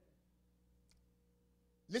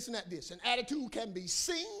 Listen at this. An attitude can be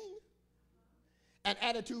seen. An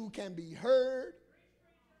attitude can be heard.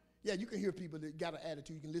 Yeah, you can hear people that got an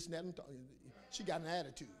attitude. You can listen to them talk. She got an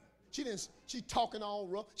attitude. She talking all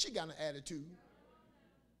rough. She got an attitude.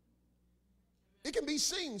 It can be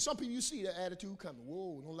seen. Some people, you see the attitude coming.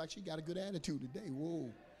 Whoa, don't like she got a good attitude today. Whoa.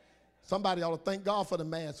 Somebody ought to thank God for the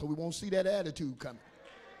man so we won't see that attitude coming.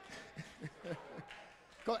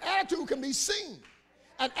 Because attitude can be seen.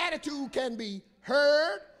 An attitude can be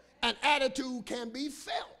heard. An attitude can be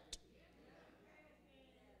felt.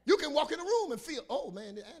 You can walk in a room and feel, oh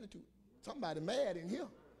man, the attitude. Somebody mad in here.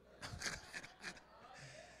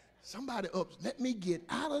 Somebody up, let me get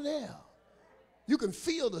out of there. You can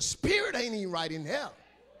feel the spirit ain't even right in there.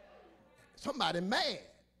 Somebody mad.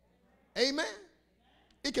 Amen.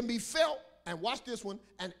 It can be felt, and watch this one,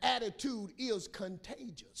 an attitude is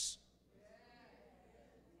contagious.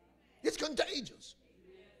 It's contagious.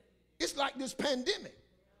 It's like this pandemic.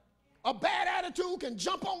 A bad attitude can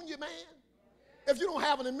jump on you, man, if you don't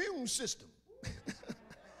have an immune system.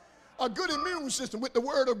 A good immune system with the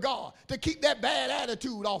word of God to keep that bad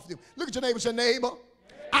attitude off you. Look at your neighbor and say, neighbor,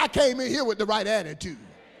 I came in here with the right attitude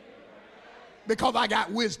because I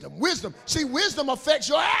got wisdom. Wisdom. See, wisdom affects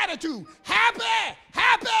your attitude. Happy.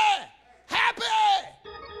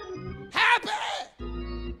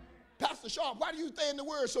 Pastor Sharp, why do you stay in the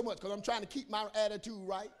word so much? Because I'm trying to keep my attitude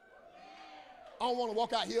right. I don't want to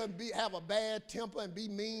walk out here and have a bad temper and be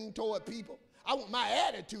mean toward people. I want my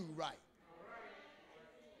attitude right.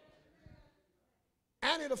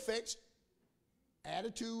 And it affects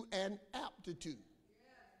attitude and aptitude.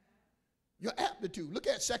 Your aptitude. Look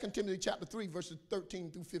at 2 Timothy chapter 3, verses 13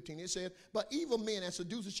 through 15. It says, but evil men and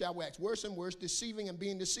seducers shall wax worse and worse, deceiving and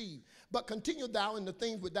being deceived. But continue thou in the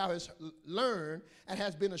things which thou hast learned and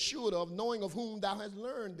hast been assured of, knowing of whom thou hast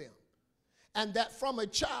learned them. And that from a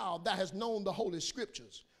child thou hast known the Holy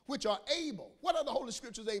Scriptures, which are able. What are the Holy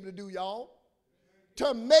Scriptures able to do, y'all?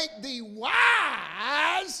 To make thee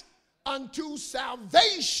wise unto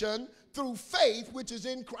salvation through faith which is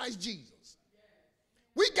in Christ Jesus.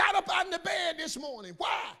 We got up out in the bed this morning.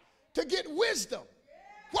 Why? To get wisdom.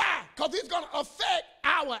 Why? Because it's going to affect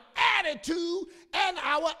our attitude and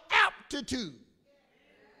our aptitude.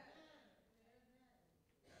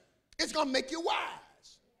 It's going to make you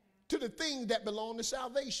wise to the things that belong to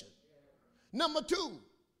salvation. Number 2,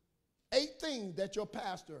 8 things that your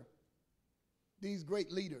pastor, these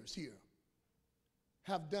great leaders here,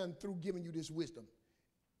 have done through giving you this wisdom.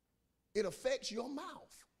 It affects your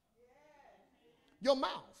mouth. Your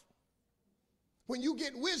mouth. When you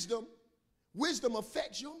get wisdom, wisdom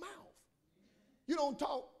affects your mouth. You don't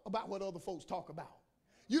talk about what other folks talk about.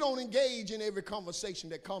 You don't engage in every conversation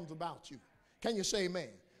that comes about you. Can you say amen?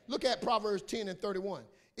 Look at Proverbs 10 and 31.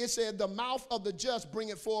 It said, the mouth of the just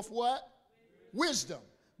bringeth forth what? Wisdom.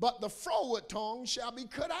 But the froward tongue shall be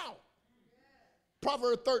cut out.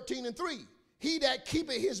 Proverbs 13 and 3. He that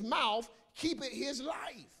keepeth his mouth keepeth his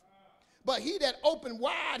life. But he that open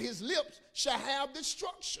wide his lips shall have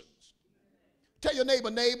destructions. Tell your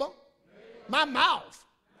neighbor, my mouth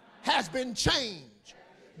has been changed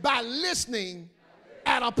by listening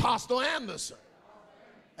at Apostle Anderson.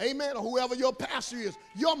 Amen. Or whoever your pastor is.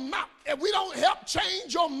 Your mouth. If we don't help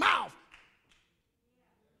change your mouth,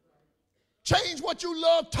 change what you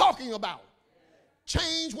love talking about.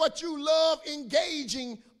 Change what you love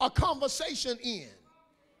engaging a conversation in.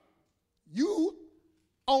 You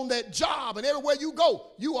on that job and everywhere you go,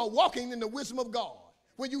 you are walking in the wisdom of God.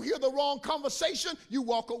 When you hear the wrong conversation, you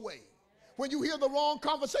walk away. When you hear the wrong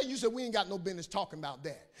conversation, you say, we ain't got no business talking about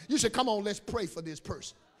that. You say, come on, let's pray for this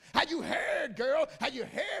person. Have you heard, girl? Have you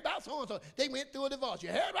heard about so-and-so? They went through a divorce. You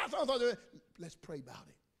heard about so-and-so? Let's pray about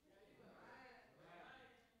it.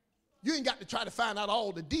 You ain't got to try to find out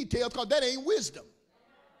all the details because that ain't wisdom.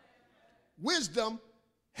 Wisdom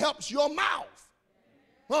helps your mouth.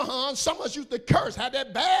 Some of us used to curse, had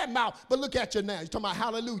that bad mouth. But look at you now. You're talking about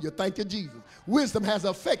hallelujah. Thank you, Jesus. Wisdom has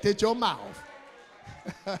affected your mouth.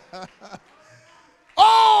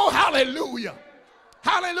 Oh, hallelujah.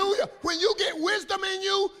 Hallelujah. When you get wisdom in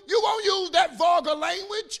you, you won't use that vulgar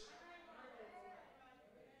language.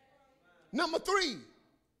 Number 3,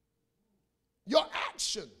 your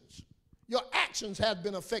actions have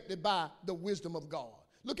been affected by the wisdom of God.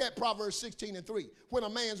 Look at Proverbs 16 and 3. When a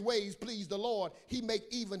man's ways please the Lord, he make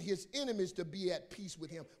even his enemies to be at peace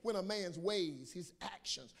with him. When a man's ways, his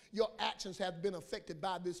actions, your actions have been affected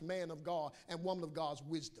by this man of God and woman of God's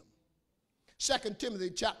wisdom. 2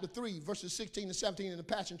 Timothy chapter 3, verses 16 and 17 in the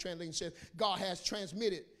Passion Translation says, God has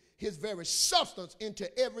transmitted his very substance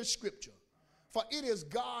into every scripture. For it is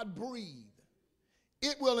God-breathed.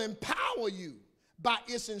 It will empower you by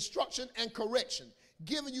its instruction and correction,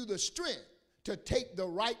 giving you the strength to take the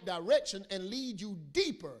right direction and lead you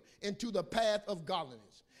deeper into the path of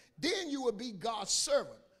godliness. Then you will be God's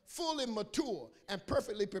servant, fully mature and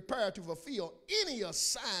perfectly prepared to fulfill any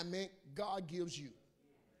assignment God gives you.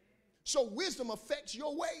 So wisdom affects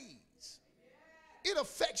your ways. It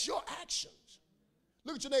affects your actions.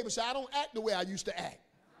 Look at your neighbor and say, I don't act the way I used to act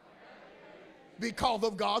because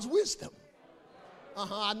of God's wisdom.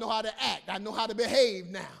 I know how to act. I know how to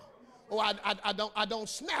behave now. Oh, I don't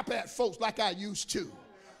snap at folks like I used to.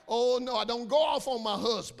 Oh, no, I don't go off on my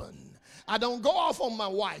husband. I don't go off on my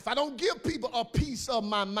wife. I don't give people a piece of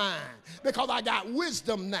my mind because I got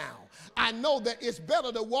wisdom now. I know that it's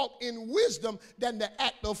better to walk in wisdom than to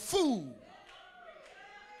act a fool.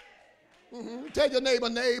 Tell your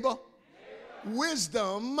neighbor,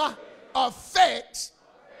 wisdom affects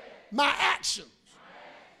my actions.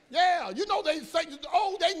 Yeah, you know, they say,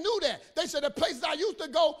 oh, they knew that. They said the places I used to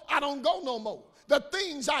go, I don't go no more. The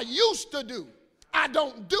things I used to do, I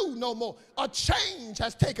don't do no more. A change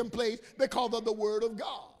has taken place because of the word of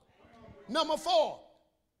God. Number 4,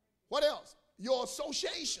 what else? Your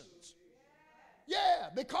associations. Yeah,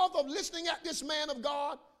 because of listening at this man of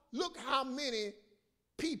God, look how many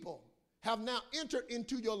people have now entered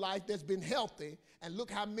into your life that's been healthy, and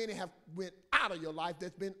look how many have went out of your life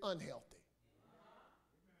that's been unhealthy.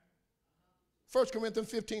 1 Corinthians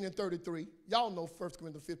 15 and 33. Y'all know 1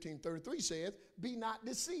 Corinthians 15 and 33 says, be not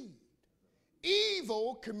deceived.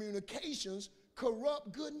 Evil communications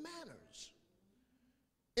corrupt good manners.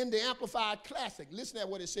 In the Amplified Classic, listen to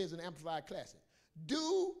what it says in the Amplified Classic.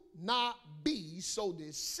 Do not be so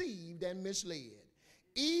deceived and misled.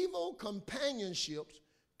 Evil companionships,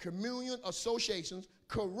 communion associations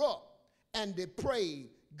corrupt and deprave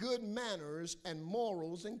good manners and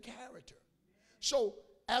morals and character. So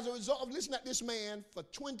as a result of listening to this man for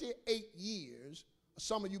 28 years,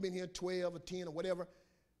 some of you been here 12 or 10 or whatever,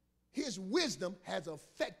 his wisdom has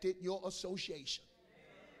affected your association.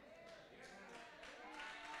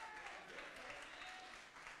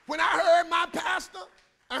 When I heard my pastor,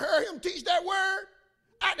 I heard him teach that word,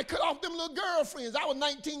 I had to cut off them little girlfriends. I was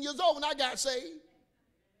 19 years old when I got saved.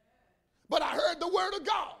 But I heard the word of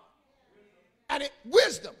God. And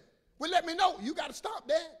wisdom will let me know, you got to stop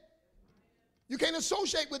that. You can't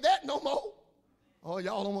associate with that no more. Oh,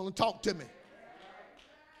 y'all don't want to talk to me.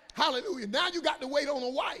 Hallelujah. Now you got to wait on a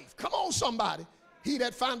wife. Come on, somebody. He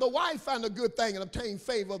that find a wife find a good thing and obtain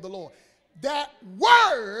favor of the Lord. That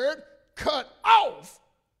word cut off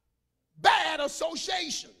bad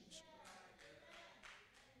associations.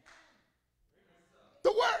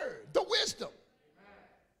 The word, the wisdom.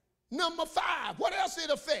 Number 5, what else it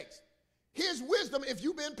affects? His wisdom, if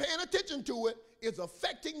you've been paying attention to it, is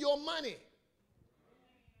affecting your money.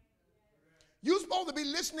 You're supposed to be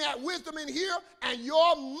listening at wisdom in here, and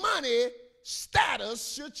your money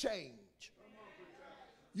status should change.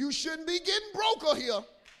 You shouldn't be getting broker here.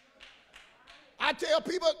 I tell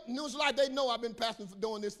people, news like they know I've been pastoring for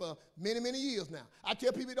doing this for many, many years now. I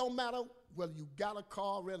tell people it don't matter whether you got a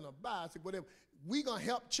car, renting a bicycle, whatever. We're going to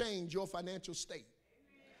help change your financial state.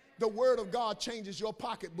 The word of God changes your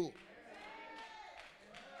pocketbook.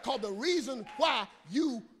 Because the reason why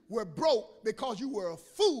you were broke because you were a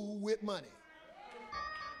fool with money.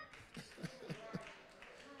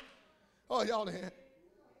 Oh, y'all there?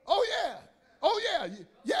 Oh, yeah. Oh, yeah.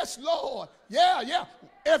 Yes, Lord. Yeah, yeah.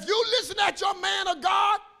 If you listen at your man of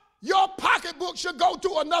God, your pocketbook should go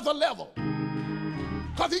to another level.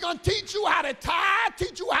 Because he's going to teach you how to tithe,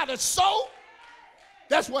 teach you how to sow.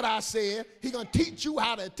 That's what I said. He's going to teach you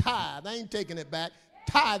how to tithe. I ain't taking it back.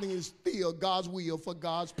 Tithing is still God's will for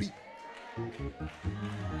God's people.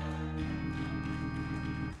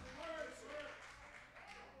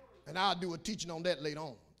 And I'll do a teaching on that later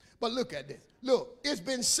on. But look at this. Look, it's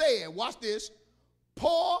been said, watch this,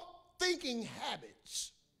 poor thinking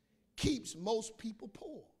habits keeps most people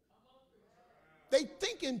poor. They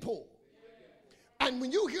thinking poor. And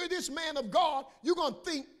when you hear this man of God, you're going to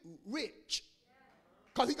think rich.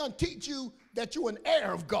 Because he's going to teach you that you're an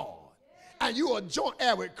heir of God. And you are a joint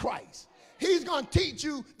heir with Christ. He's going to teach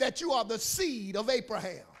you that you are the seed of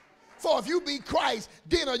Abraham. For if you be Christ,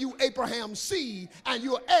 then are you Abraham's seed, and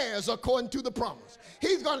your heirs according to the promise.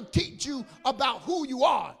 He's going to teach you about who you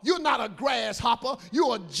are. You're not a grasshopper.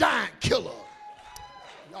 You're a giant killer.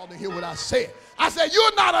 Y'all didn't hear what I said. I said,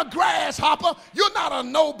 you're not a grasshopper. You're not a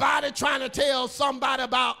nobody trying to tell somebody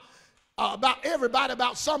about everybody,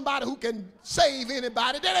 about somebody who can save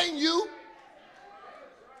anybody. That ain't you.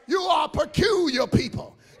 You are a peculiar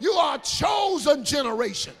people. You are a chosen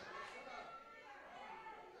generation.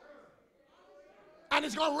 And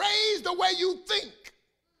it's going to raise the way you think.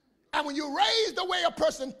 And when you raise the way a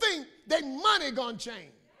person thinks, their money going to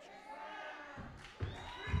change.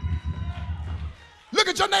 Look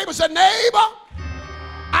at your neighbor and say, neighbor,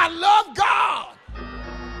 I love God.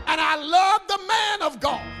 And I love the man of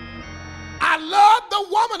God. I love the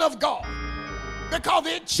woman of God. Because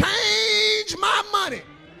it changed my money.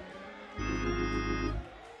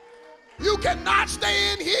 You cannot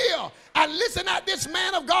stay in here and listen at this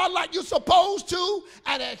man of God like you're supposed to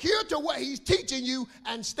and adhere to what he's teaching you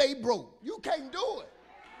and stay broke. You can't do it.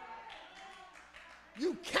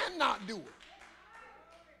 You cannot do it.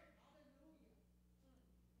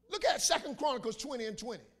 Look at 2 Chronicles 20 and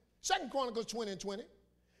 20. 2 Chronicles 20 and 20.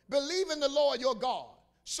 Believe in the Lord your God,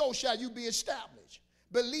 so shall you be established.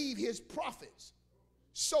 Believe his prophets,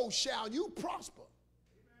 so shall you prosper.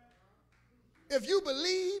 If you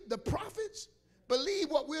believe the prophets, believe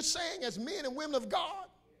what we're saying as men and women of God,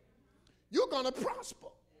 you're going to prosper.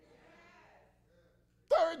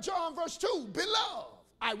 3 John verse 2, beloved,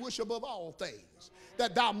 I wish above all things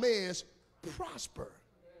that thou mayest prosper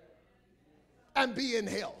and be in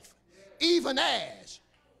health, even as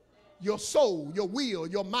your soul, your will,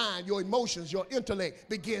 your mind, your emotions, your intellect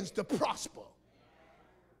begins to prosper.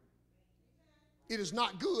 It is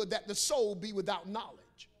not good that the soul be without knowledge.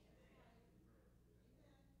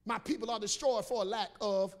 My people are destroyed for a lack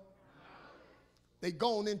of. They've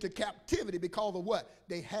gone into captivity because of what?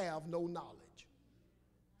 They have no knowledge.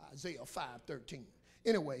 Isaiah 5:13.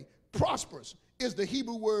 Anyway, prosperous is the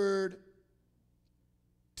Hebrew word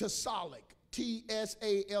tasalik,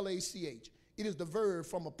 T-S-A-L-A-C-H. It is the verb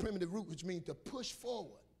from a primitive root, which means to push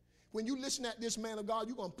forward. When you listen at this man of God,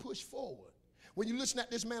 you're going to push forward. When you listen at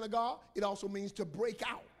this man of God, it also means to break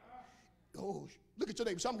out. Oh, look at your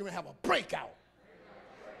neighbor. So I'm going to have a breakout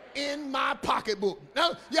in my pocketbook.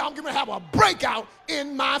 Now, yeah, I'm going to have a breakout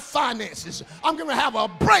in my finances. I'm going to have a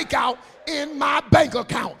breakout in my bank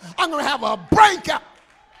account. I'm going to have a breakout.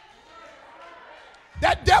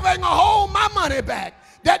 That devil ain't going to hold my money back.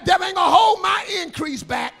 That devil ain't going to hold my increase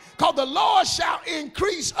back, because the Lord shall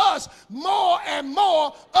increase us more and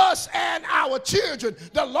more, us and our children.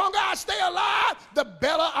 The longer I stay alive, the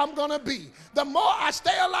better I'm going to be. The more I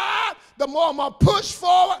stay alive, the more I'm going to push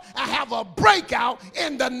forward and have a breakout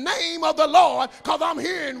in the name of the Lord, because I'm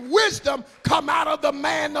hearing wisdom come out of the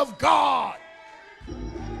man of God.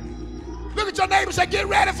 Look at your neighbor and say, get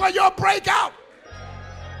ready for your breakout.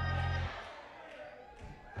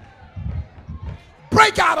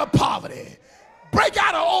 Break out of poverty. Break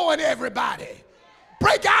out of owing everybody.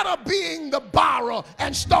 Break out of being the borrower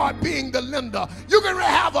and start being the lender. You're going to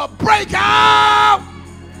have a breakout.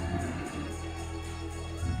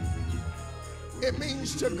 It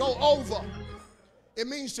means to go over. It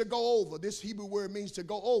means to go over. This Hebrew word means to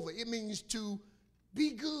go over. It means to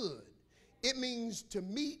be good. It means to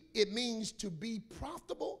meet. It means to be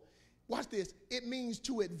profitable. Watch this. It means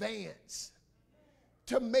to advance,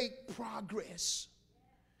 to make progress.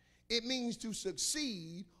 It means to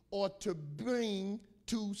succeed or to bring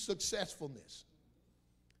to successfulness.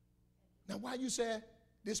 Now, why you say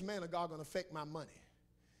this man of God going to affect my money?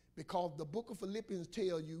 Because the book of Philippians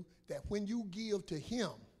tell you that when you give to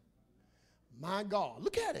him, my God,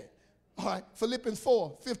 look at it. All right, Philippians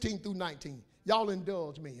 4:15 through 19. Y'all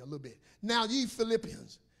indulge me a little bit. Now ye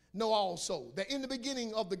Philippians know also that in the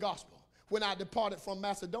beginning of the gospel, when I departed from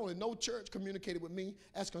Macedonia, no church communicated with me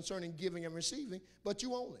as concerning giving and receiving, but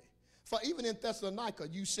you only. For even in Thessalonica,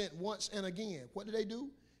 you sent once and again. What did they do?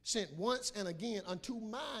 Sent once and again unto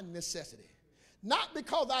my necessity. Not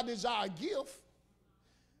because I desire a gift,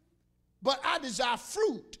 but I desire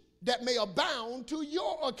fruit that may abound to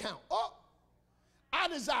your account. Oh, I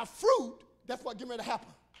desire fruit. That's what getting ready to happen.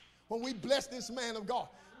 When we bless this man of God,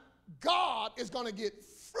 God is going to get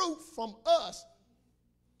fruit from us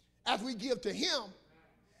as we give to him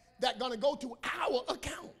that's going to go to our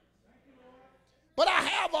account. But I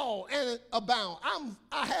have all and abound.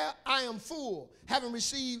 I am full, having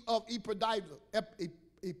received of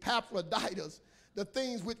Epaphroditus the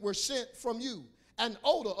things which were sent from you, an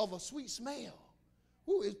odor of a sweet smell.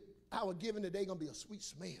 Who is our giving today going to be a sweet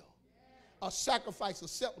smell? A sacrifice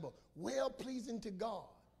acceptable, well-pleasing to God.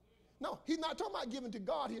 No, he's not talking about giving to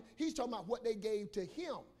God here. He's talking about what they gave to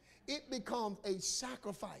him. It becomes a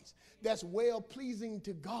sacrifice that's well-pleasing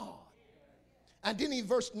to God. And then in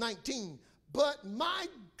verse 19, but my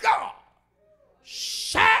God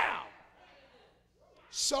shall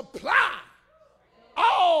supply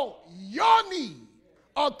all your need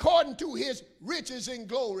according to his riches in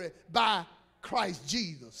glory by Christ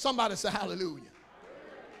Jesus. Somebody say hallelujah.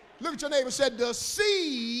 Look at your neighbor and say, the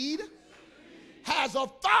seed has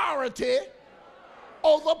authority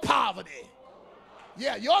over poverty.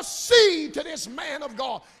 Yeah, your seed to this man of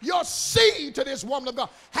God, your seed to this woman of God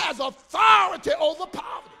has authority over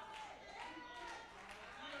poverty.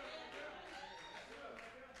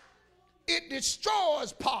 It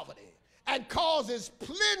destroys poverty and causes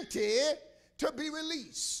plenty to be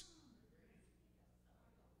released.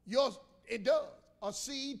 It does. A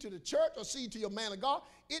seed to the church, a seed to your man of God,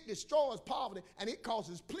 it destroys poverty and it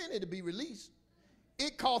causes plenty to be released.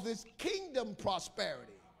 It causes kingdom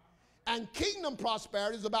prosperity. And kingdom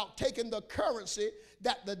prosperity is about taking the currency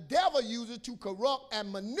that the devil uses to corrupt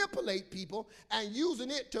and manipulate people and using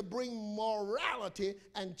it to bring morality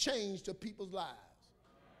and change to people's lives.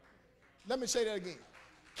 Let me say that again.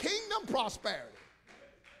 Kingdom prosperity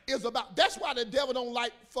is about, that's why the devil don't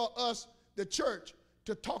like for us, the church,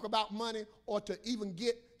 to talk about money or to even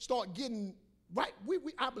start getting right.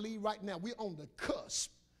 I believe right now we're on the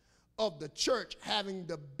cusp of the church having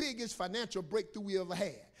the biggest financial breakthrough we ever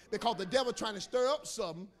had, because the devil trying to stir up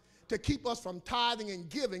something to keep us from tithing and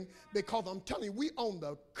giving, because I'm telling you, we on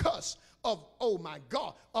the cusp of, oh my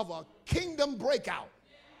God, of a kingdom breakout.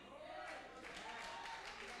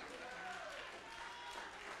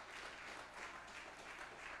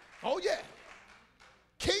 Oh yeah.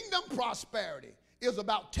 Kingdom prosperity is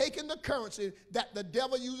about taking the currency that the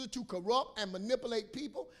devil uses to corrupt and manipulate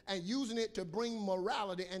people and using it to bring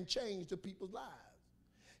morality and change to people's lives.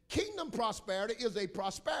 Kingdom prosperity is a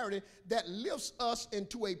prosperity that lifts us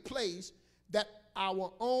into a place that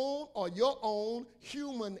our own or your own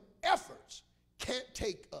human efforts can't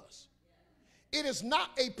take us. It is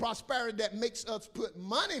not a prosperity that makes us put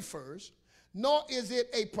money first, nor is it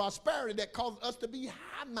a prosperity that causes us to be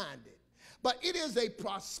high-minded. But it is a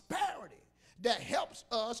prosperity that helps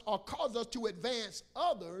us or causes us to advance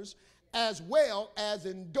others as well as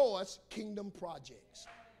endorse kingdom projects.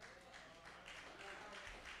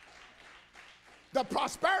 The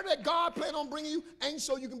prosperity that God planned on bringing you ain't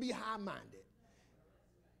so you can be high-minded.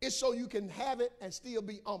 It's so you can have it and still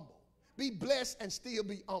be humble. Be blessed and still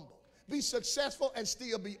be humble. Be successful and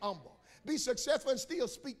still be humble. Be successful and still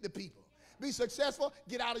speak to people. Be successful,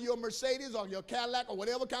 get out of your Mercedes or your Cadillac or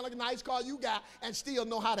whatever kind of nice car you got and still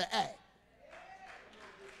know how to act.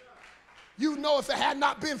 You know if it had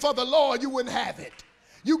not been for the Lord, you wouldn't have it.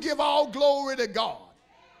 You give all glory to God.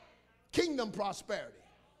 Kingdom prosperity.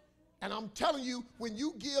 And I'm telling you, when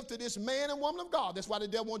you give to this man and woman of God, that's why the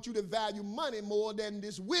devil wants you to value money more than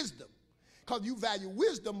this wisdom. Because you value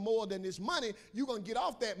wisdom more than this money, you're going to get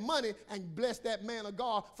off that money and bless that man of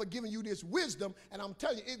God for giving you this wisdom. And I'm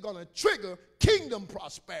telling you, it's going to trigger kingdom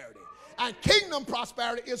prosperity. And kingdom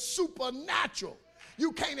prosperity is supernatural.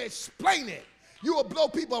 You can't explain it. You will blow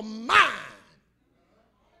people's mind.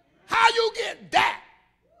 How you get that?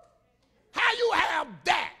 How you have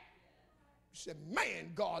that? You said,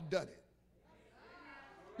 man, God done it.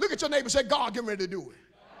 Look at your neighbor and say, God getting ready to do it.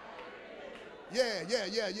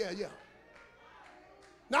 Yeah.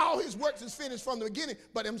 Now all his works is finished from the beginning,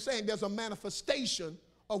 but I'm saying there's a manifestation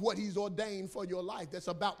of what he's ordained for your life that's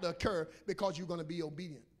about to occur because you're going to be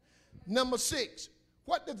obedient. Number 6,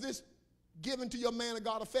 what does this giving to your man of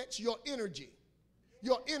God affect? Your energy.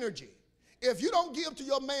 Your energy. If you don't give to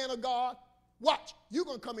your man of God, watch, you're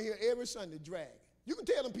going to come in here every Sunday dragging. You can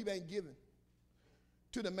tell them people ain't giving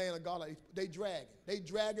to the man of God. They dragging. They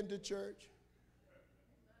dragging to church.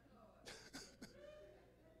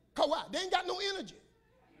 Because why? They ain't got no energy.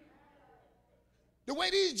 The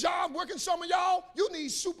way these jobs working, some of y'all, you need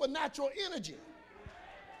supernatural energy.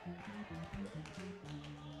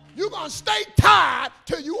 You're going to stay tired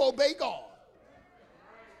till you obey God.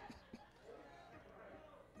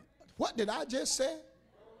 What did I just say?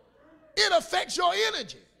 It affects your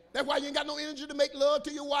energy. That's why you ain't got no energy to make love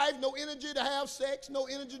to your wife, no energy to have sex, no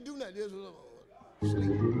energy to do nothing. Just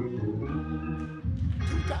sleep.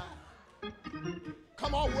 Too tired.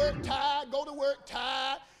 Come on, work tired, go to work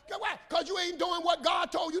tired. Why? Because you ain't doing what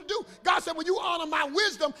God told you to do. God said, when you honor my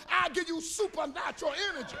wisdom, I'll give you supernatural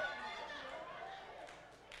energy.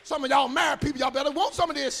 Some of y'all married people, y'all better want some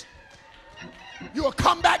of this. You'll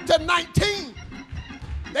come back to 19.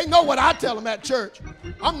 They know what I tell them at church.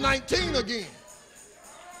 I'm 19 again.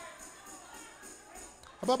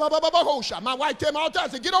 My wife tell me all the time,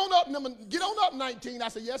 I said, get on up 19. I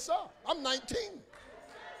said, yes, sir. I'm 19.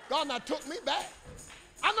 God now took me back.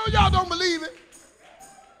 I know y'all don't believe it.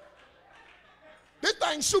 This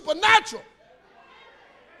thing's supernatural.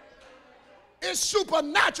 It's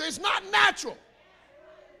supernatural. It's not natural.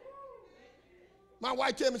 My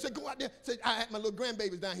wife tell me, said, go out there. Said, I had my little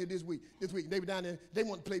grandbabies down here this week. They were down there. They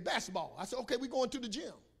want to play basketball. I said, okay, we're going to the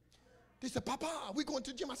gym. They said, Papa, we going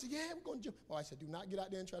to the gym. I said, yeah, we're going to the gym. Oh, I said, do not get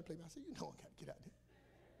out there and try to play. I said, you know I got to get out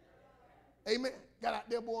there. Amen. Got out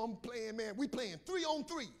there, boy, I'm playing, man. We playing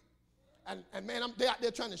 3-on-3. And man, they out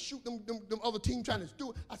there trying to shoot them other team trying to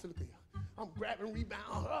do it. I said, look here. I'm grabbing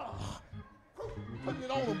rebound. Putting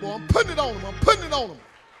it on them, boy. I'm putting it on them.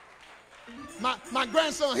 My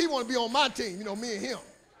grandson, he want to be on my team, you know, me and him.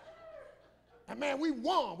 And man, we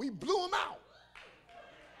won. We blew him out.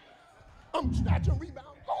 I'm snatching rebound.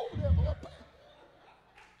 Go there, boy.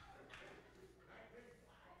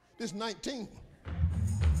 This 19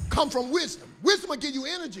 come from wisdom. Wisdom will give you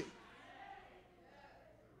energy.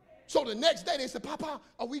 So the next day they said, Papa,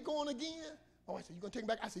 are we going again? Oh, I said, you going to take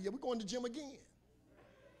me back? I said, yeah, we're going to the gym again.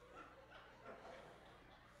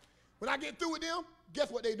 When I get through with them,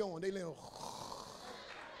 guess what they doing? They laying,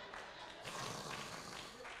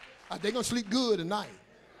 they're going to sleep good tonight.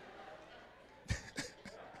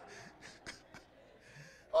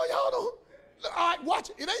 Oh, y'all don't. All right, watch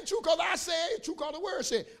it. It ain't true because I said it. It's true because the word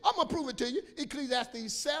said. I'm going to prove it to you.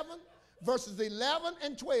 Ecclesiastes 7, verses 11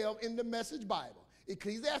 and 12 in the Message Bible.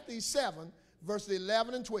 Ecclesiastes 7, verses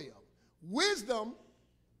 11 and 12. Wisdom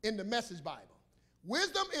in the Message Bible.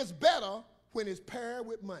 Wisdom is better when it's paired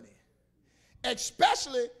with money,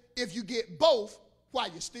 especially if you get both while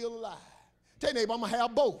you're still alive. Tell your neighbor, I'm going to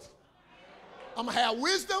have both. I'm going to have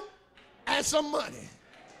wisdom and some money.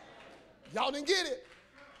 Y'all didn't get it?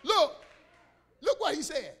 Look what he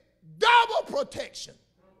said. Double protection.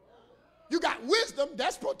 You got wisdom,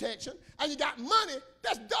 that's protection, and you got money,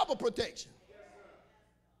 that's double protection.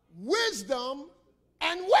 Wisdom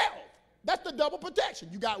and wealth. That's the double protection.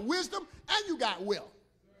 You got wisdom and you got wealth.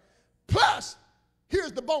 Plus,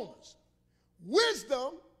 here's the bonus.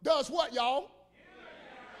 Wisdom does what, y'all?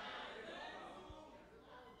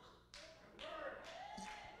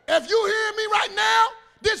 If you hear me right now,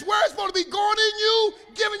 this word's supposed to be going in you,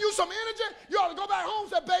 giving you some energy. You ought to go back home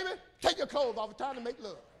and say, baby, take your clothes off. It's time to make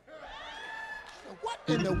love. Now, what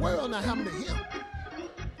in the world now happened to him?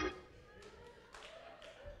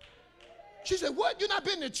 She said, what? You not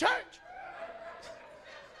been to church?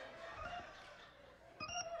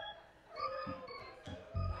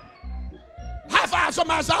 High five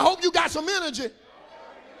somebody. Say, I hope you got some energy.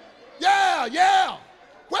 Yeah, yeah.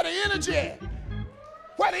 Where the energy at?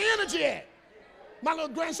 Where the energy at? My little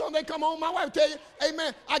grandson, they come home, my wife tell you, hey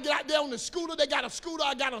man, I get out there on the scooter, they got a scooter,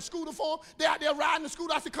 I got a scooter for them. They out there riding the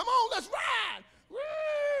scooter. I said, come on, let's ride.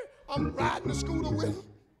 I'm riding the scooter with them.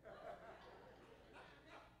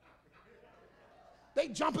 They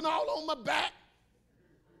jumping all on my back.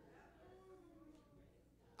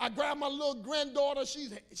 I grabbed my little granddaughter.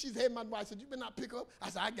 She's heading my wife. I said, you better not pick her up.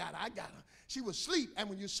 I said, I got her. She was asleep, and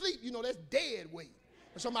when you sleep, you know that's dead weight.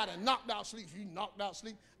 If somebody knocked out sleep, you knocked out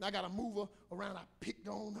sleep, and I got to move her around. I picked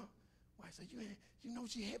on her. I said, you know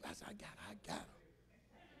she had. I said, I got her.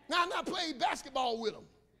 Now I not played basketball with them.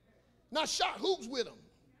 Not shot hoops with them.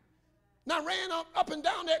 Not ran up and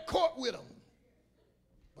down that court with them.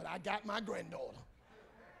 But I got my granddaughter.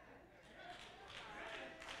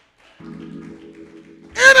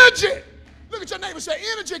 Energy. Look at your neighbor and say,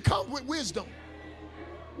 energy comes with wisdom.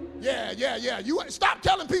 Yeah. You stop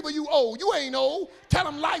telling people you old. You ain't old. Tell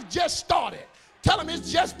them life just started. Tell them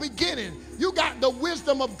it's just beginning. You got the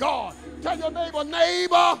wisdom of God. Tell your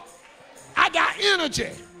neighbor, I got energy.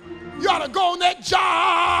 You ought to go on that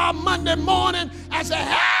job Monday morning and say,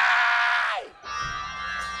 hey,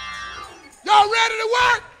 y'all ready to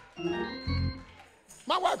work?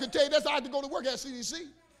 My wife could tell you that's how I had to go to work at CDC.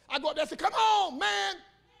 I go up there and say, come on, man.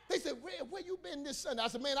 They said, where you been this Sunday? I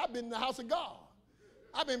said, man, I've been in the house of God.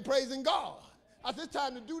 I've been praising God. I said, it's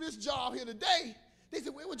time to do this job here today. They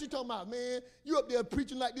said, what you talking about, man? You up there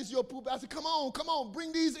preaching like this, your poop. I said, come on,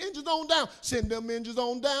 bring these engines on down. Send them engines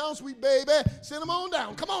on down, sweet baby. Send them on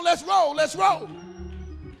down. Come on, let's roll.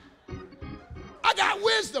 I got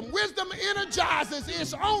wisdom. Wisdom energizes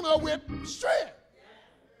its owner with strength.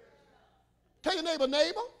 Tell your neighbor,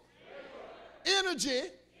 energy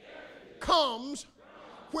comes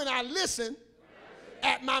when I listen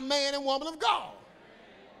at my man and woman of God.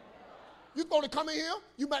 You're going to come in here,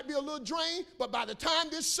 you might be a little drained, but by the time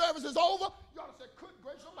this service is over, you ought to say, good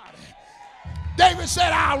gracious almighty. David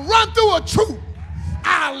said, I'll run through a troop.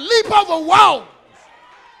 I'll leap over walls.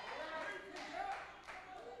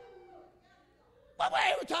 But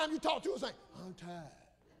every time you talk to us, say,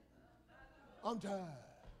 I'm tired.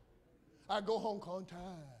 I go home because I'm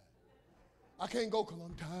tired. I can't go because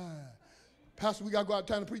I'm tired. Pastor, we got to go out of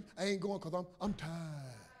town to preach. I ain't going because I'm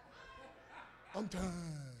tired. I'm tired.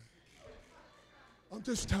 I'm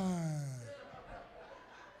just tired.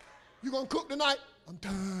 You going to cook tonight? I'm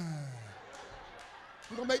tired.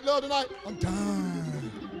 You going to make love tonight? I'm tired.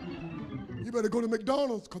 You better go to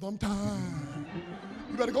McDonald's because I'm tired.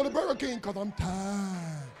 You better go to Burger King because I'm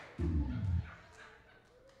tired.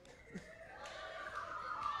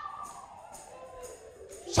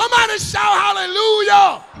 Somebody shout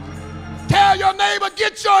hallelujah. Tell your neighbor,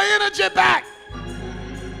 get your energy back.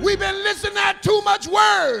 We've been listening at too much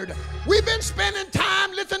word. We've been spending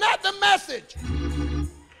time listening at the message.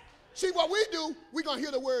 See what we do, we're going to hear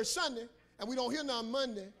the word Sunday, and we don't hear none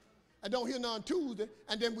Monday, and don't hear none Tuesday,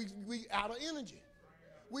 and then we out of energy.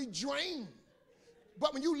 We drain.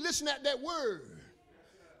 But when you listen at that word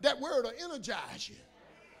will energize you.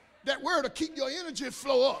 That word will keep your energy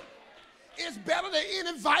flow up. It's better than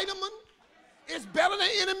any vitamin. It's better than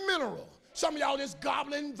any mineral. Some of y'all just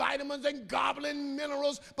gobbling vitamins and gobbling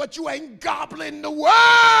minerals, but you ain't gobbling the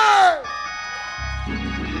word.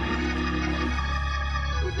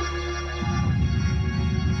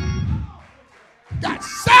 Got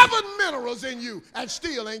 7 minerals in you and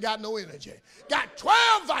still ain't got no energy. Got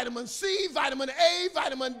 12 vitamins, C, vitamin A,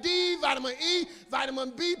 vitamin D, vitamin E,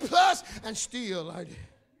 vitamin B plus, and still like it.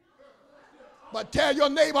 But tell your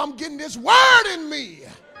neighbor, I'm getting this word in me,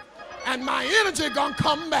 and my energy gonna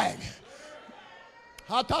come back.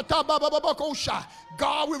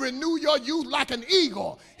 God will renew your youth like an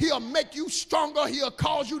eagle. He'll make you stronger. He'll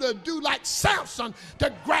cause you to do like Samson,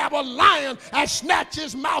 to grab a lion and snatch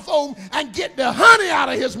his mouth open and get the honey out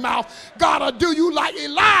of his mouth. God will do you like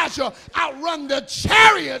Elijah, outrun the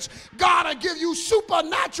chariots. God will give you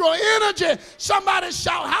supernatural energy. Somebody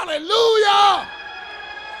shout hallelujah.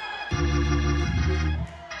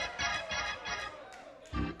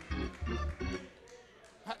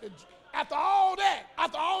 after all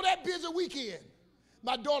that busy weekend,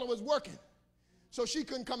 my daughter was working, so she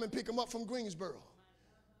couldn't come and pick them up from Greensboro.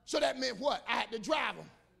 So that meant what? I had to drive them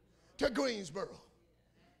to Greensboro.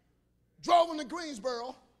 Drove them to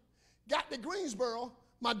Greensboro, got to Greensboro.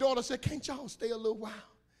 My daughter said, can't y'all stay a little while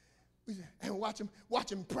and watch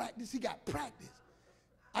him practice? He got practice.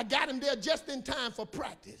 I got him there just in time for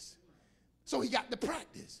practice. So he got to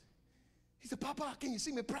practice. He said, Papa, can you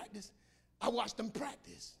see me practice? I watched them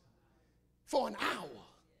practice for an hour.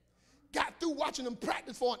 Got through watching them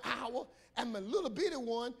practice for an hour, and my little bitty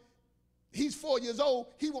one, he's 4 years old,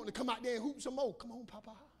 he wanted to come out there and hoop some more. Come on,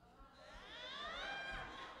 Papa.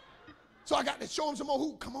 So I got to show him some more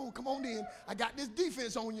hoop. Come on then. I got this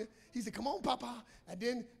defense on you. He said, come on, Papa. And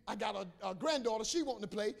then I got a granddaughter, she wanting to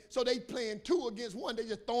play, so they playing 2 against 1. They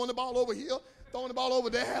just throwing the ball over here, throwing the ball over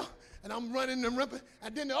there, and I'm running and ripping.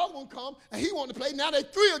 And then the other one come, and he wanted to play. Now they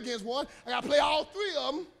 3 against 1. I got to play all 3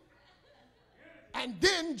 of them, and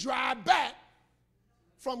then drive back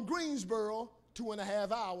from Greensboro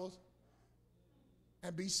 2.5 hours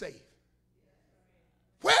and be safe.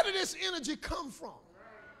 Where did this energy come from?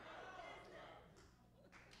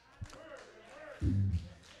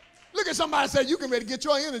 Look at somebody and say, you can ready to get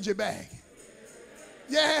your energy back.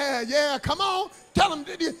 Yeah, come on. Tell them,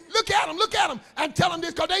 look at them, and tell them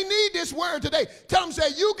this, because they need this word today. Tell them, say,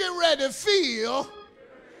 you get ready to feel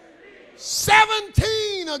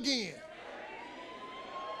 17 again.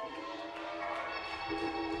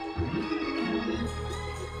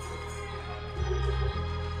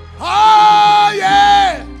 Oh,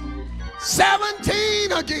 yeah.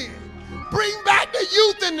 17 again. Bring back the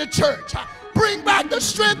youth in the church. Bring back the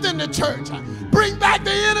strength in the church. Bring back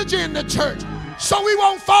the energy in the church so we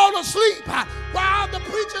won't fall asleep while the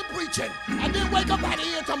preacher preaching and then wake up at the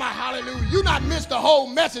end to my hallelujah. You not missed the whole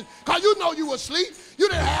message because you know you were asleep. You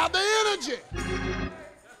didn't have the energy.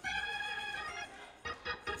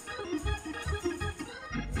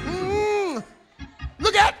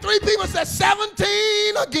 Look at 3 people said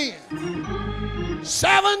 17 again.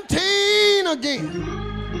 17 again.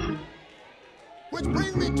 Which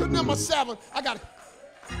brings me to number 7. I got to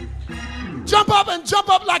jump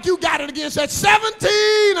up like you got it again. Said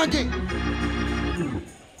 17 again.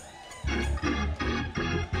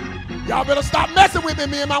 Y'all better stop messing with me.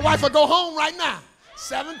 Me and my wife will go home right now.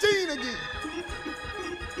 17 again.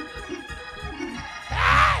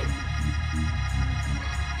 Hey!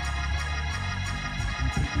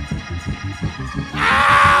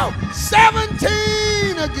 Ow!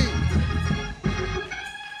 17 again.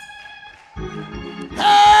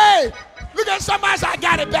 Hey, look at somebody say, I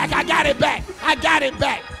got it back, I got it back, I got it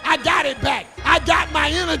back, I got it back, I got my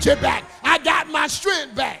energy back, I got my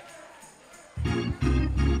strength back.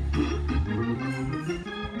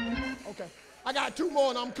 Okay, I got 2 more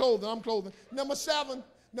and I'm closing. Number 7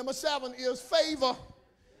 is favor.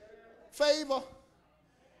 Favor.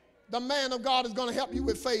 The man of God is going to help you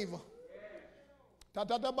with favor.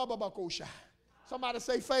 Somebody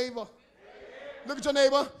say favor. Look at your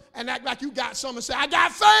neighbor and act like you got something. Say, I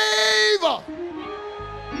got favor.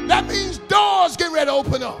 That means doors getting ready to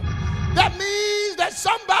open up. That means that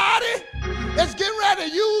somebody is getting ready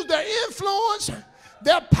to use their influence,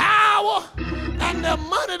 their power, and their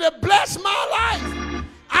money to bless my life.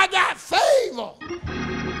 I got favor.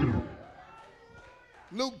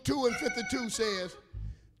 Luke 2:52 says,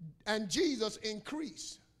 and Jesus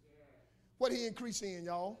increased. What he increased in,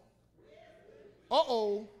 y'all?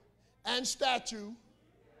 And stature,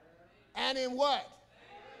 and in what?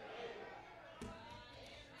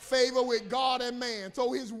 Favor with God and man.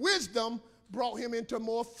 So his wisdom brought him into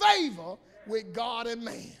more favor with God and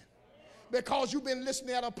man. Because you've been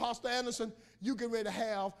listening at Apostle Anderson, you get ready to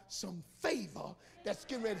have some favor that's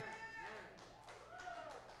getting ready.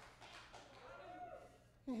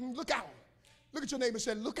 Look out. Look at your neighbor and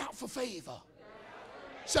say, look out for favor.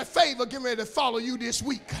 Say, favor getting ready to follow you this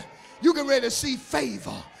week. You get ready to see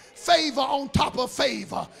favor. Favor on top of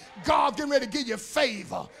favor. God getting ready to give you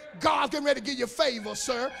favor. God getting ready to give you favor,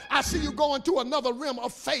 sir. I see you going to another realm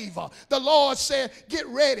of favor. The Lord said, get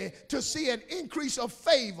ready to see an increase of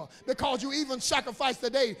favor because you even sacrificed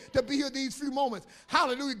today to be here these few moments.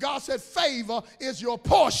 Hallelujah. God said favor is your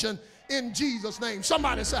portion in Jesus' name.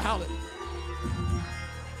 Somebody say hallelujah.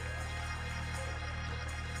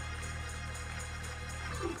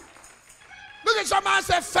 Look at somebody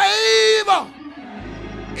and say favor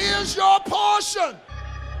is your portion.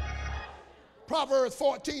 Proverbs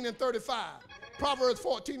 14:35. Proverbs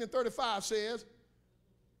 14:35 says,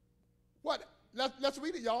 what? Let's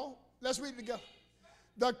read it, y'all. Let's read it together.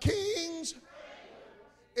 The king's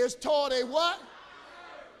is toward a what?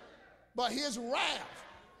 But his wrath.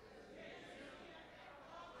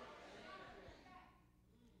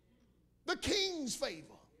 The king's favor.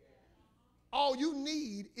 All you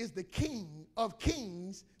need is the King of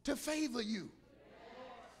Kings to favor you.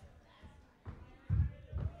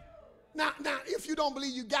 Now, if you don't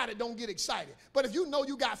believe you got it, don't get excited. But if you know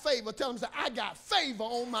you got favor, tell them, say, I got favor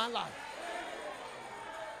on my life.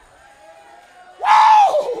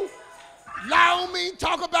 Woo! Lie on me,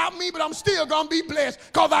 talk about me, but I'm still going to be blessed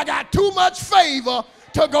because I got too much favor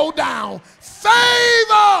to go down.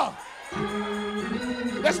 Favor!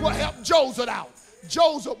 That's what helped Joseph out.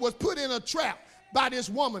 Joseph was put in a trap by this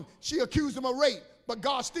woman. She accused him of rape, but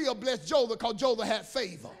God still blessed Joseph because Joseph had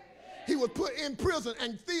favor. He was put in prison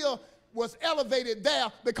and still was elevated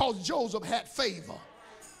there because Joseph had favor.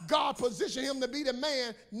 God positioned him to be the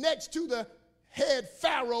man next to the head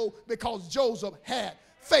Pharaoh because Joseph had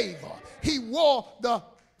favor. He wore the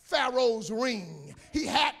Pharaoh's ring. He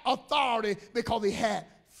had authority because he had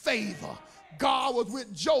favor. God was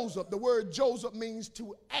with Joseph. The word Joseph means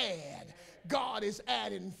to add. God is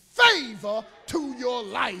adding favor to your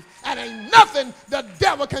life. And ain't nothing the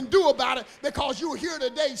devil can do about it because you're here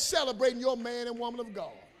today celebrating your man and woman of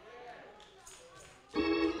God.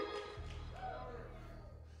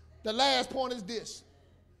 The last point is this.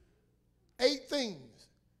 8 things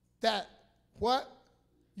that what?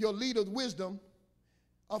 Your leader's wisdom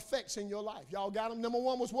affects in your life. Y'all got them? Number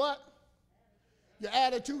 1 was what? Your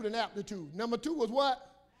attitude and aptitude. Number 2 was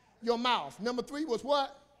what? Your mouth. Number 3 was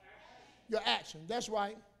what? Your action. That's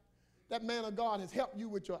right. That man of God has helped you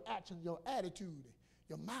with your action, your attitude,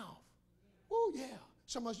 your mouth. Oh, yeah.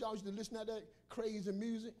 Some of y'all used to listen to that crazy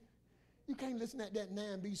music. You can't listen to that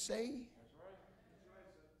now and be saved.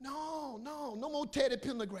 No more Teddy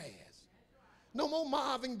Pendergrass. No more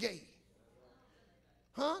Marvin Gaye.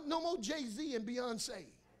 No more Jay-Z and Beyonce.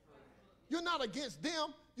 You're not against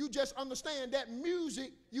them. You just understand that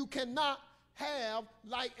music you cannot have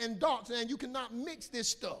light and dark, and you cannot mix this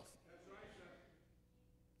stuff.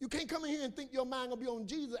 You can't come in here and think your mind gonna be on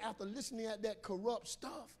Jesus after listening to that corrupt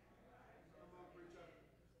stuff.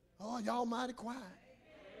 Oh, y'all mighty quiet.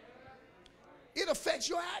 It affects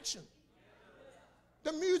your action.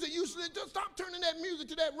 The music, you just stop turning that music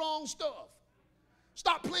to that wrong stuff.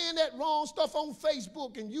 Stop playing that wrong stuff on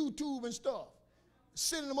Facebook and YouTube and stuff.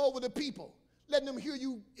 Sending them over to people. Letting them hear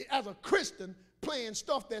you as a Christian playing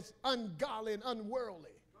stuff that's ungodly and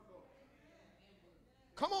unworldly.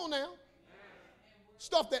 Come on now.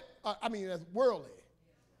 Stuff that, that's worldly.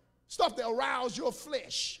 Stuff that arouse your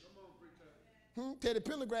flesh. Teddy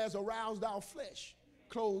Pendergrass aroused our flesh.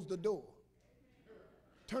 Close the door.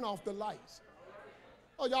 Turn off the lights.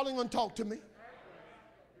 Oh, y'all ain't gonna talk to me.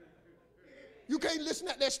 You can't listen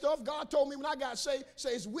to that stuff. God told me when I got saved,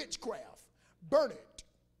 say it's witchcraft. Burn it.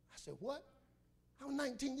 I said, what? I was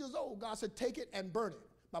 19 years old. God said, take it and burn it.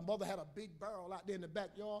 My mother had a big barrel out there in the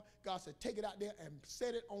backyard. God said, take it out there and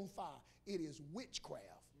set it on fire. It is witchcraft.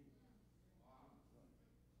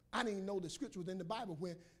 I didn't even know the scripture was in the Bible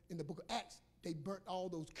when in the book of Acts, they burnt all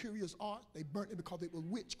those curious arts. They burnt it because it was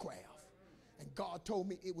witchcraft. And God told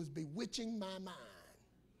me it was bewitching my mind.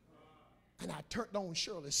 And I turned on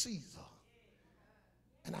Shirley Caesar.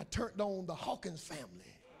 And I turned on the Hawkins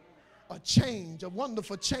family. A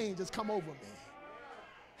wonderful change has come over me.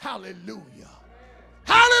 Hallelujah.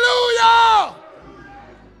 Hallelujah.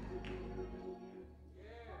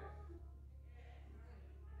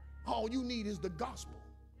 All you need is the gospel.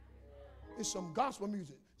 It's some gospel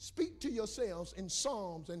music. Speak to yourselves in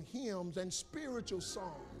psalms and hymns and spiritual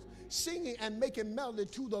songs, singing and making melody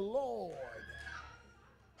to the Lord.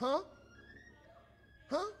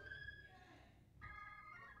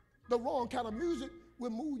 The wrong kind of music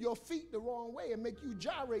will move your feet the wrong way and make you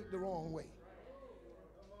gyrate the wrong way.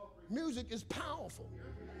 Music is powerful.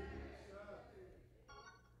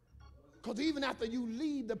 Because even after you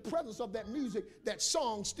leave the presence of that music, that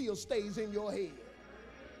song still stays in your head.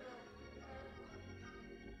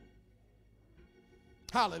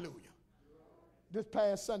 Hallelujah. This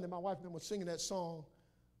past Sunday, my wife and I were singing that song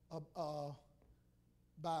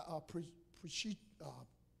by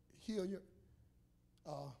Hilliard.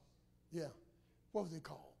 What was it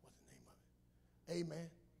called? What's the name of it? Amen.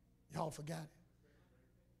 Y'all forgot it?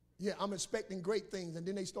 Yeah, I'm expecting great things. And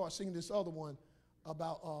then they start singing this other one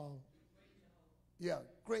about,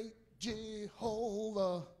 great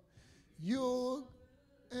Jehovah, you,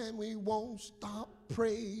 and we won't stop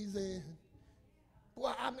praising.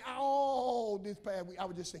 Well, this past week, I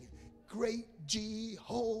was just singing, great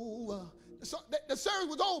Jehovah. The service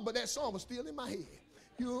was over, but that song was still in my head.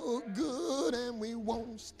 You're good and we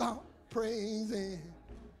won't stop praising.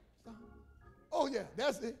 Oh, yeah,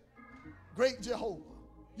 that's it. Great Jehovah.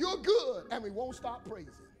 You're good and we won't stop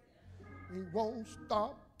praising. We won't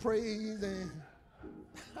stop praising.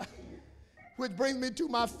 Which brings me to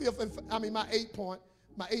my my 8 point.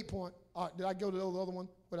 My 8 point. Did I go to the other one?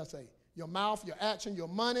 What did I say? Your mouth, your action, your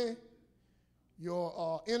money,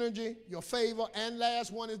 your energy, your favor, and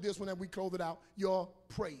last one is this one that we close it out, your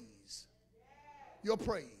praise. Your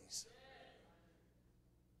praise.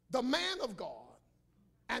 The man of God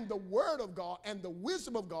and the word of God and the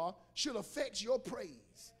wisdom of God should affect your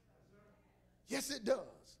praise. Yes, it does.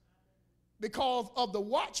 Because of the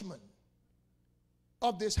watchman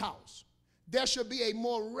of this house, there should be a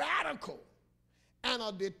more radical and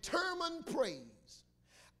a determined praise.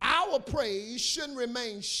 Our praise shouldn't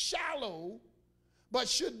remain shallow, but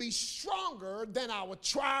should be stronger than our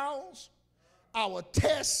trials, our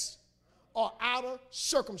tests, or outer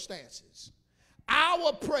circumstances.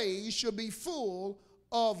 Our praise should be full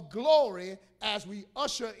of glory as we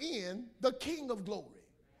usher in the King of glory.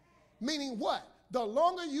 Meaning what? The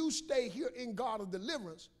longer you stay here in God of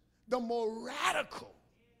deliverance, the more radical.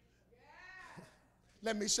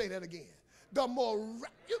 Let me say that again. The more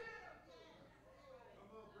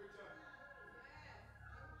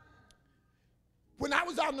when I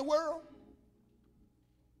was out in the world,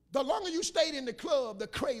 the longer you stayed in the club, the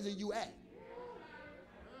crazier you act.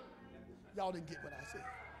 Y'all didn't get what I said.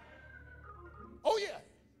 Oh yeah.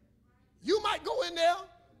 You might go in there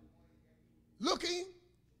looking,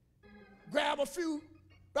 grab a few.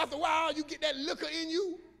 After a while, you get that liquor in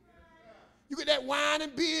you. You get that wine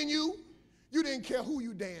and beer in you. You didn't care who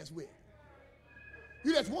you danced with.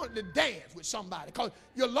 You just wanted to dance with somebody. Because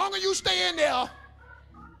the longer you stay in there,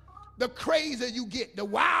 the crazier you get, the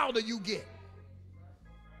wilder you get.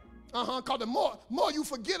 Because the more you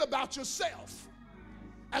forget about yourself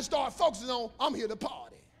and start focusing on, I'm here to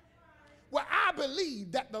party. Well, I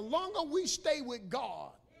believe that the longer we stay with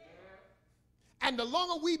God and the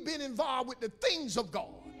longer we've been involved with the things of God,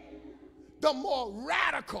 the more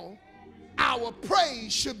radical our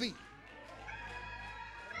praise should be.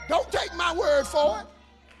 Don't take my word for it.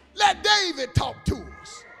 Let David talk to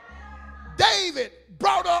us. David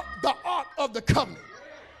brought up the Ark of the Covenant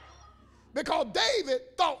because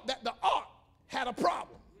David thought that the Ark had a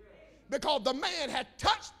problem because the man had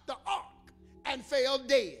touched the Ark and fell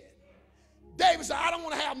dead. David said, I don't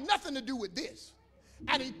want to have nothing to do with this.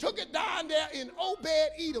 And he took it down there in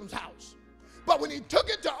Obed-Edom's house. But when he took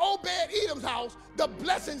it to Obed-Edom's house, the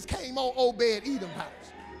blessings came on Obed-Edom's house.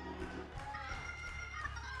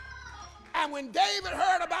 And when David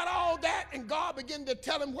heard about all that and God began to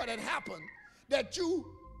tell him what had happened, that you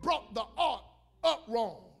brought the ark up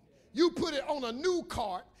wrong. You put it on a new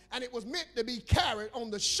cart and it was meant to be carried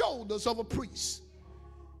on the shoulders of a priest.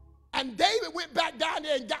 And David went back down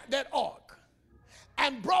there and got that ark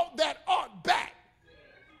and brought that ark back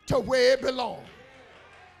to where it belonged.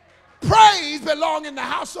 Praise belongs in the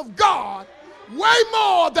house of God way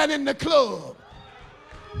more than in the club.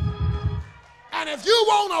 And if you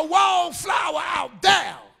want a wallflower out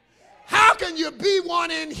there, how can you be one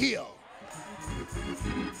in here?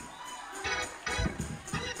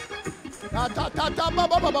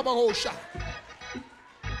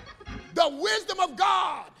 The wisdom of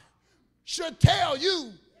God should tell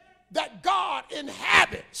you that God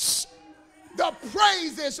inhabits the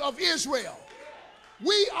praises of Israel.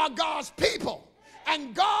 We are God's people,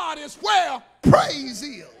 and God is where praise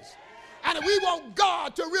is. And if we want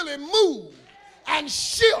God to really move and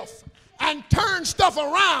shift and turn stuff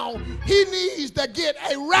around, he needs to get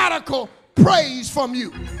a radical praise from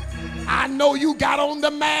you. I know you got on the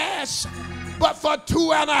mask, but for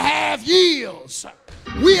 2.5 years,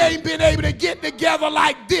 we ain't been able to get together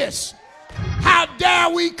like this. How dare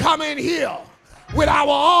we come in here with our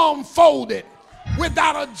arm folded,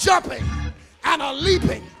 without a jumping and a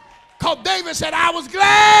leaping? Because David said, I was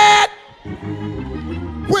glad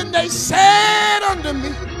when they said unto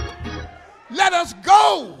me, let us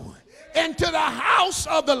go into the house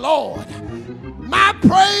of the Lord. My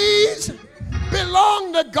praise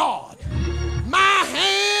belong to God. My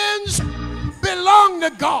hands belong to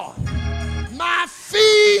God. My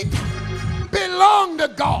feet belong to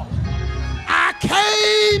God. I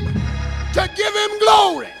came to give him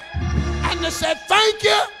glory and to say thank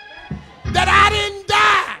you that I didn't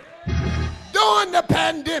die during the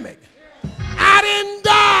pandemic. I didn't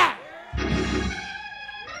die.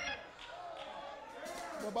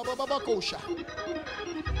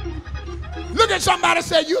 Look at somebody and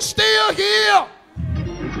say, you're still here.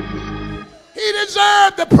 He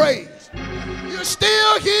deserved the praise. You're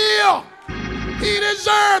still here. He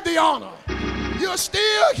deserved the honor. You're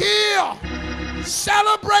still here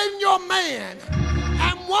celebrating your man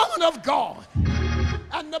and woman of God.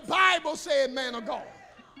 And the Bible said, man of God,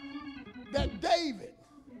 that David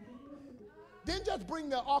didn't just bring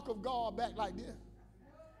the ark of God back like this.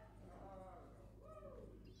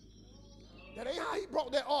 how he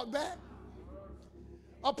brought that ark back?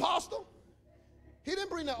 Apostle, he didn't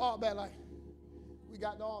bring that ark back like, we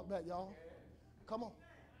got the ark back, y'all. Come on.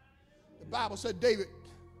 The Bible said David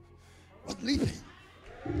was leaping,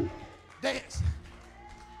 dancing.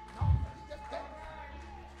 No, he just danced.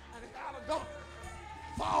 And the God of God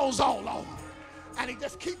falls all over. And he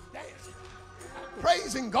just keeps dancing,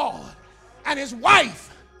 praising God. And his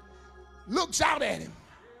wife looks out at him.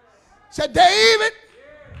 Said, David,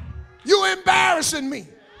 you embarrassing me.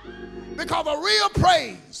 Because a real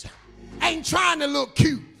praise ain't trying to look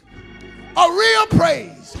cute. A real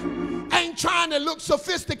praise ain't trying to look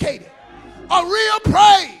sophisticated. A real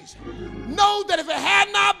praise knows that if it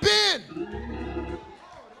had not been,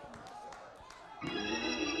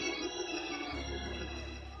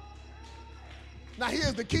 now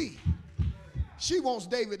here's the key. She wants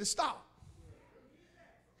David to stop.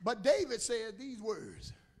 But David said these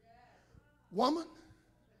words, woman,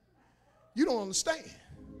 you don't understand.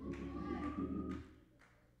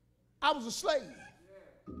 I was a slave.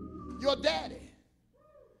 Your daddy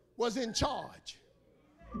was in charge.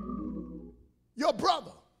 Your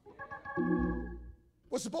brother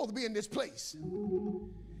was supposed to be in this place.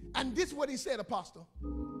 And this is what he said, Apostle.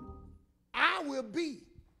 I will be.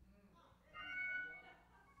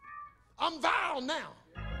 I'm vile now,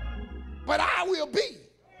 but I will be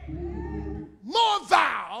more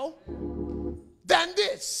vile than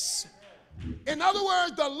this. In other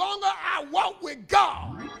words, the longer I walk with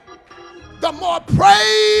God, the more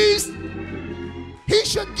praise he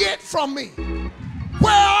should get from me.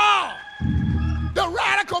 Where are the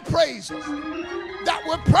radical praisers that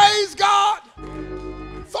will praise God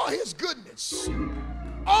for his goodness?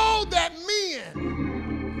 Oh, that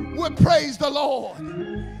men would praise the Lord.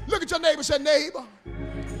 Look at your neighbor and say, neighbor,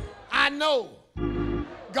 I know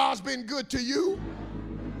God's been good to you.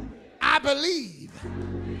 I believe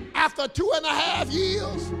after 2.5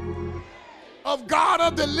 years of God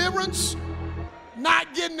of deliverance,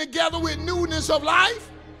 not getting together with newness of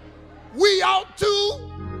life, we ought to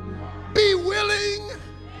be willing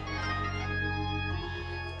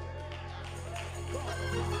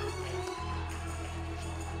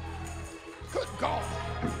good God.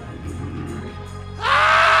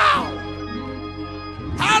 Oh!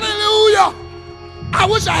 Hallelujah. I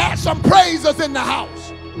wish I had some praisers in the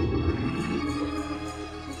house.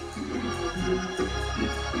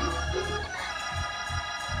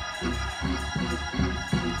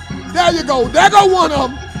 There you go. There go one of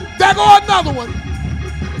them. There go another one.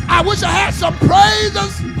 I wish I had some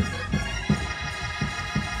praisers.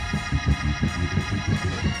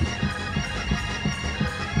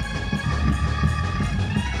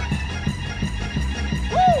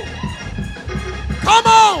 Woo. Come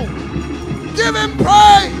on. Give him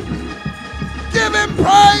praise. Give him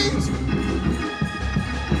praise.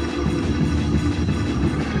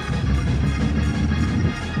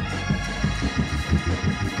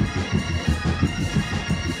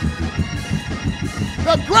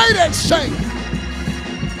 The great exchange.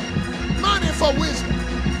 Money for wisdom.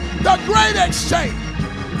 The great exchange.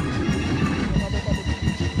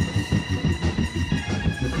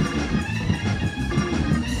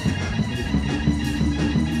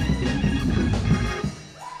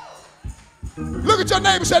 Look at your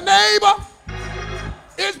neighbor and say, neighbor,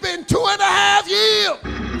 it's been 2.5 years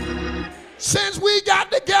since we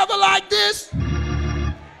got together like this.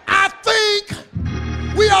 I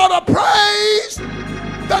think we ought to praise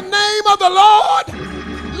the name of the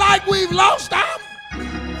Lord like we've lost out.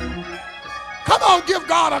 Come on, give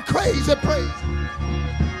God a crazy praise.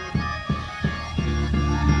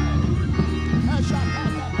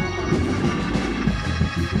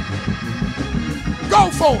 Go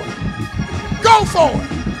for it. Go for it.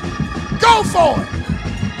 Go for it.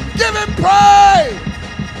 Give him praise.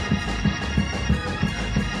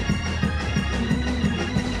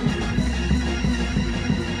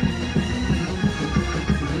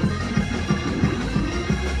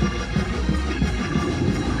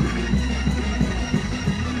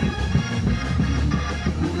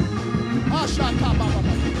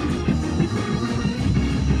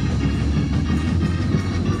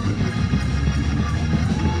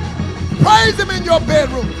 Praise him in your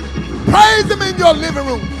bedroom. Praise him in your living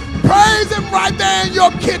room. Praise him right there in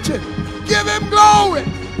your kitchen. Give him glory.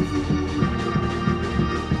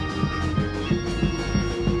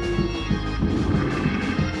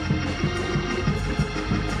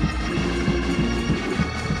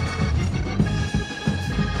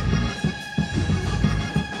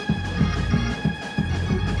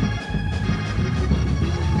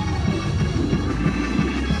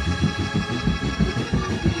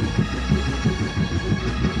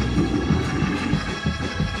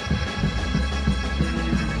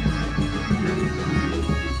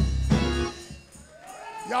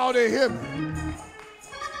 Y'all didn't hear me.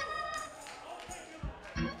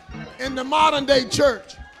 In the modern day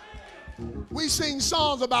church, we sing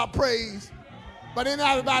songs about praise, but then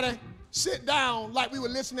everybody sit down like we were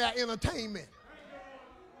listening to entertainment.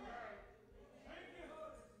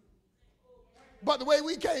 But the way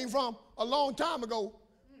we came from a long time ago,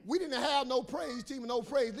 we didn't have no praise team and no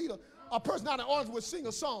praise leader. A person out in the audience would sing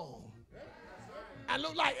a song. And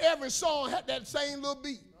looked like every song had that same little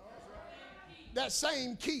beat, that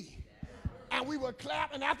same key. And we would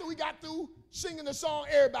clap, and after we got through singing the song,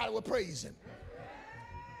 everybody would praise him.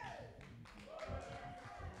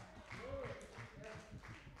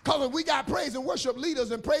 Because we got praise and worship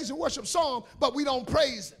leaders and praise and worship songs, but we don't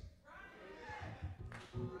praise him.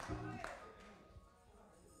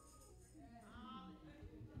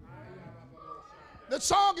 The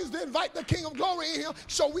song is to invite the King of Glory in here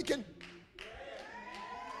so we can.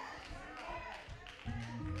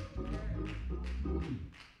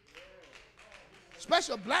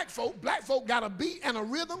 Especially black folk got a beat and a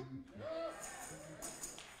rhythm.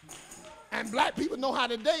 And black people know how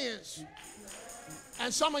to dance.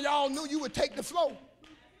 And some of y'all knew you would take the flow.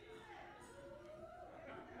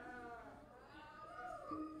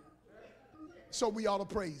 So we ought to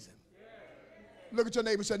praise him. Look at your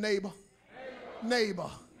neighbor and say, neighbor. Neighbor,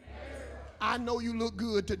 I know you look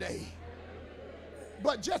good today,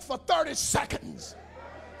 but just for 30 seconds,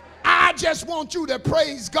 I just want you to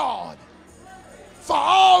praise God for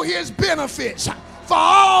all his benefits, for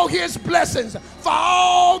all his blessings, for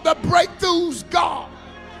all the breakthroughs, God.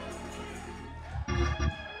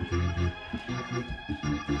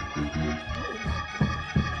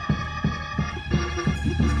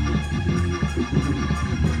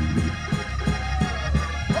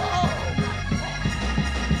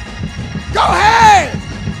 Go ahead.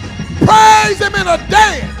 Praise him in a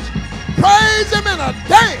dance. Praise him in a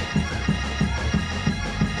dance.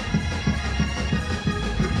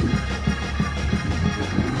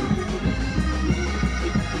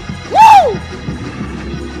 Woo!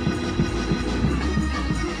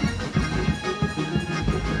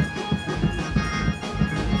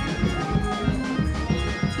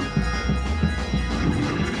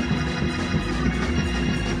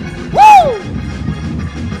 Woo!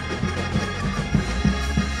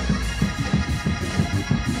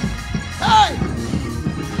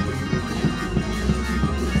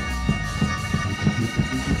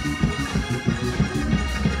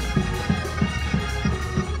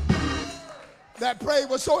 That praise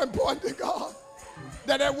was so important to God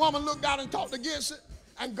that woman looked out and talked against it,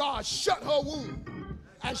 and God shut her womb,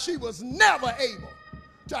 and she was never able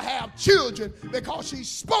to have children because she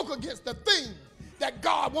spoke against the thing that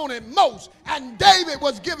God wanted most. And David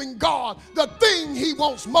was giving God the thing he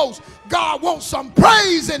wants most. God wants some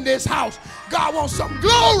praise in this house. God wants some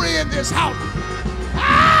glory in this house.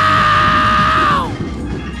 Ow!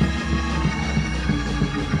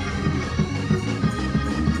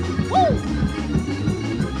 Woo!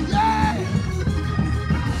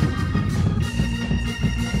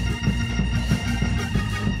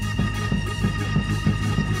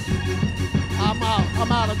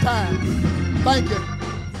 I'm out of time. Thank you.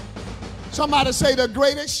 Somebody say the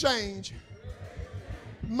great exchange.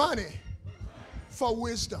 Money for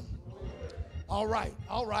wisdom. All right,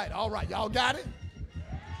 all right, all right. Y'all got it?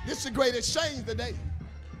 This is the great exchange today.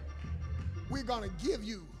 We're going to give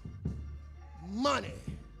you money.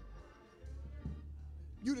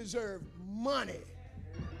 You deserve money.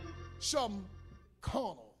 Some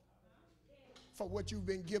carnal for what you've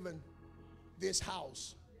been given this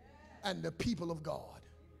house and the people of God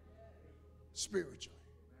spiritually.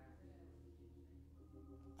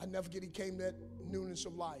 I never forget, he came to that newness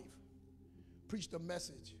of life, preached a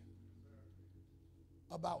message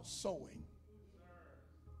about sowing.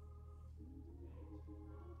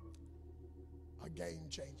 A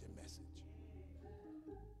game-changing message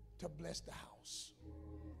to bless the house.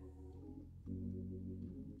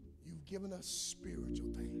 You've given us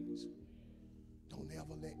spiritual things. Don't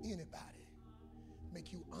ever let anybody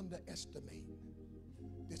make you underestimate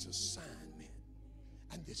this assignment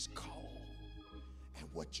and this call and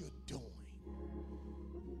what you're doing,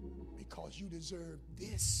 because you deserve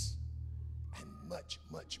this and much,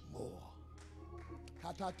 much more.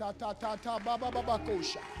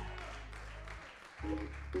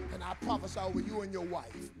 And I prophesy over you and your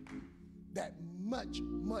wife that much,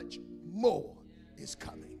 much more is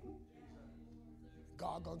coming.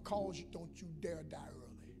 God gonna cause you. Don't you dare die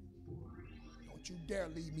early. Don't you dare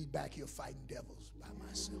leave me back here fighting devils by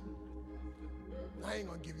myself. I ain't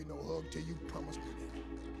gonna give you no hug till you promise me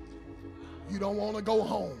that. You don't want to go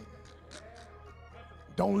home.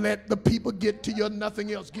 Don't let the people get to you,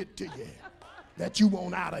 nothing else get to you. that you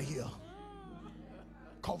want out of here.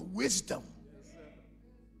 Because wisdom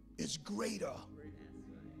is greater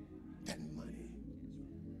than money.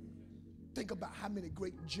 Think about how many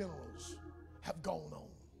great generals have gone on.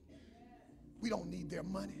 We don't need their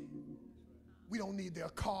money. We don't need their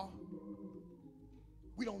car.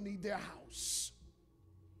 We don't need their house.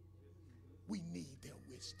 We need their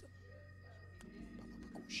wisdom.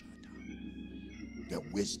 Their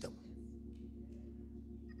wisdom.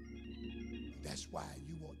 That's why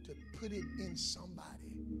you want to put it in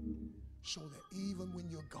somebody so that even when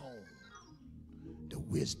you're gone, the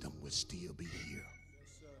wisdom will still be here.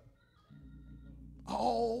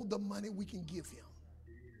 All the money we can give him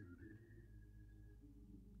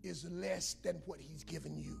is less than what he's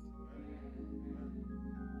given you.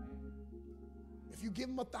 If you give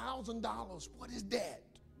him $1,000, what is that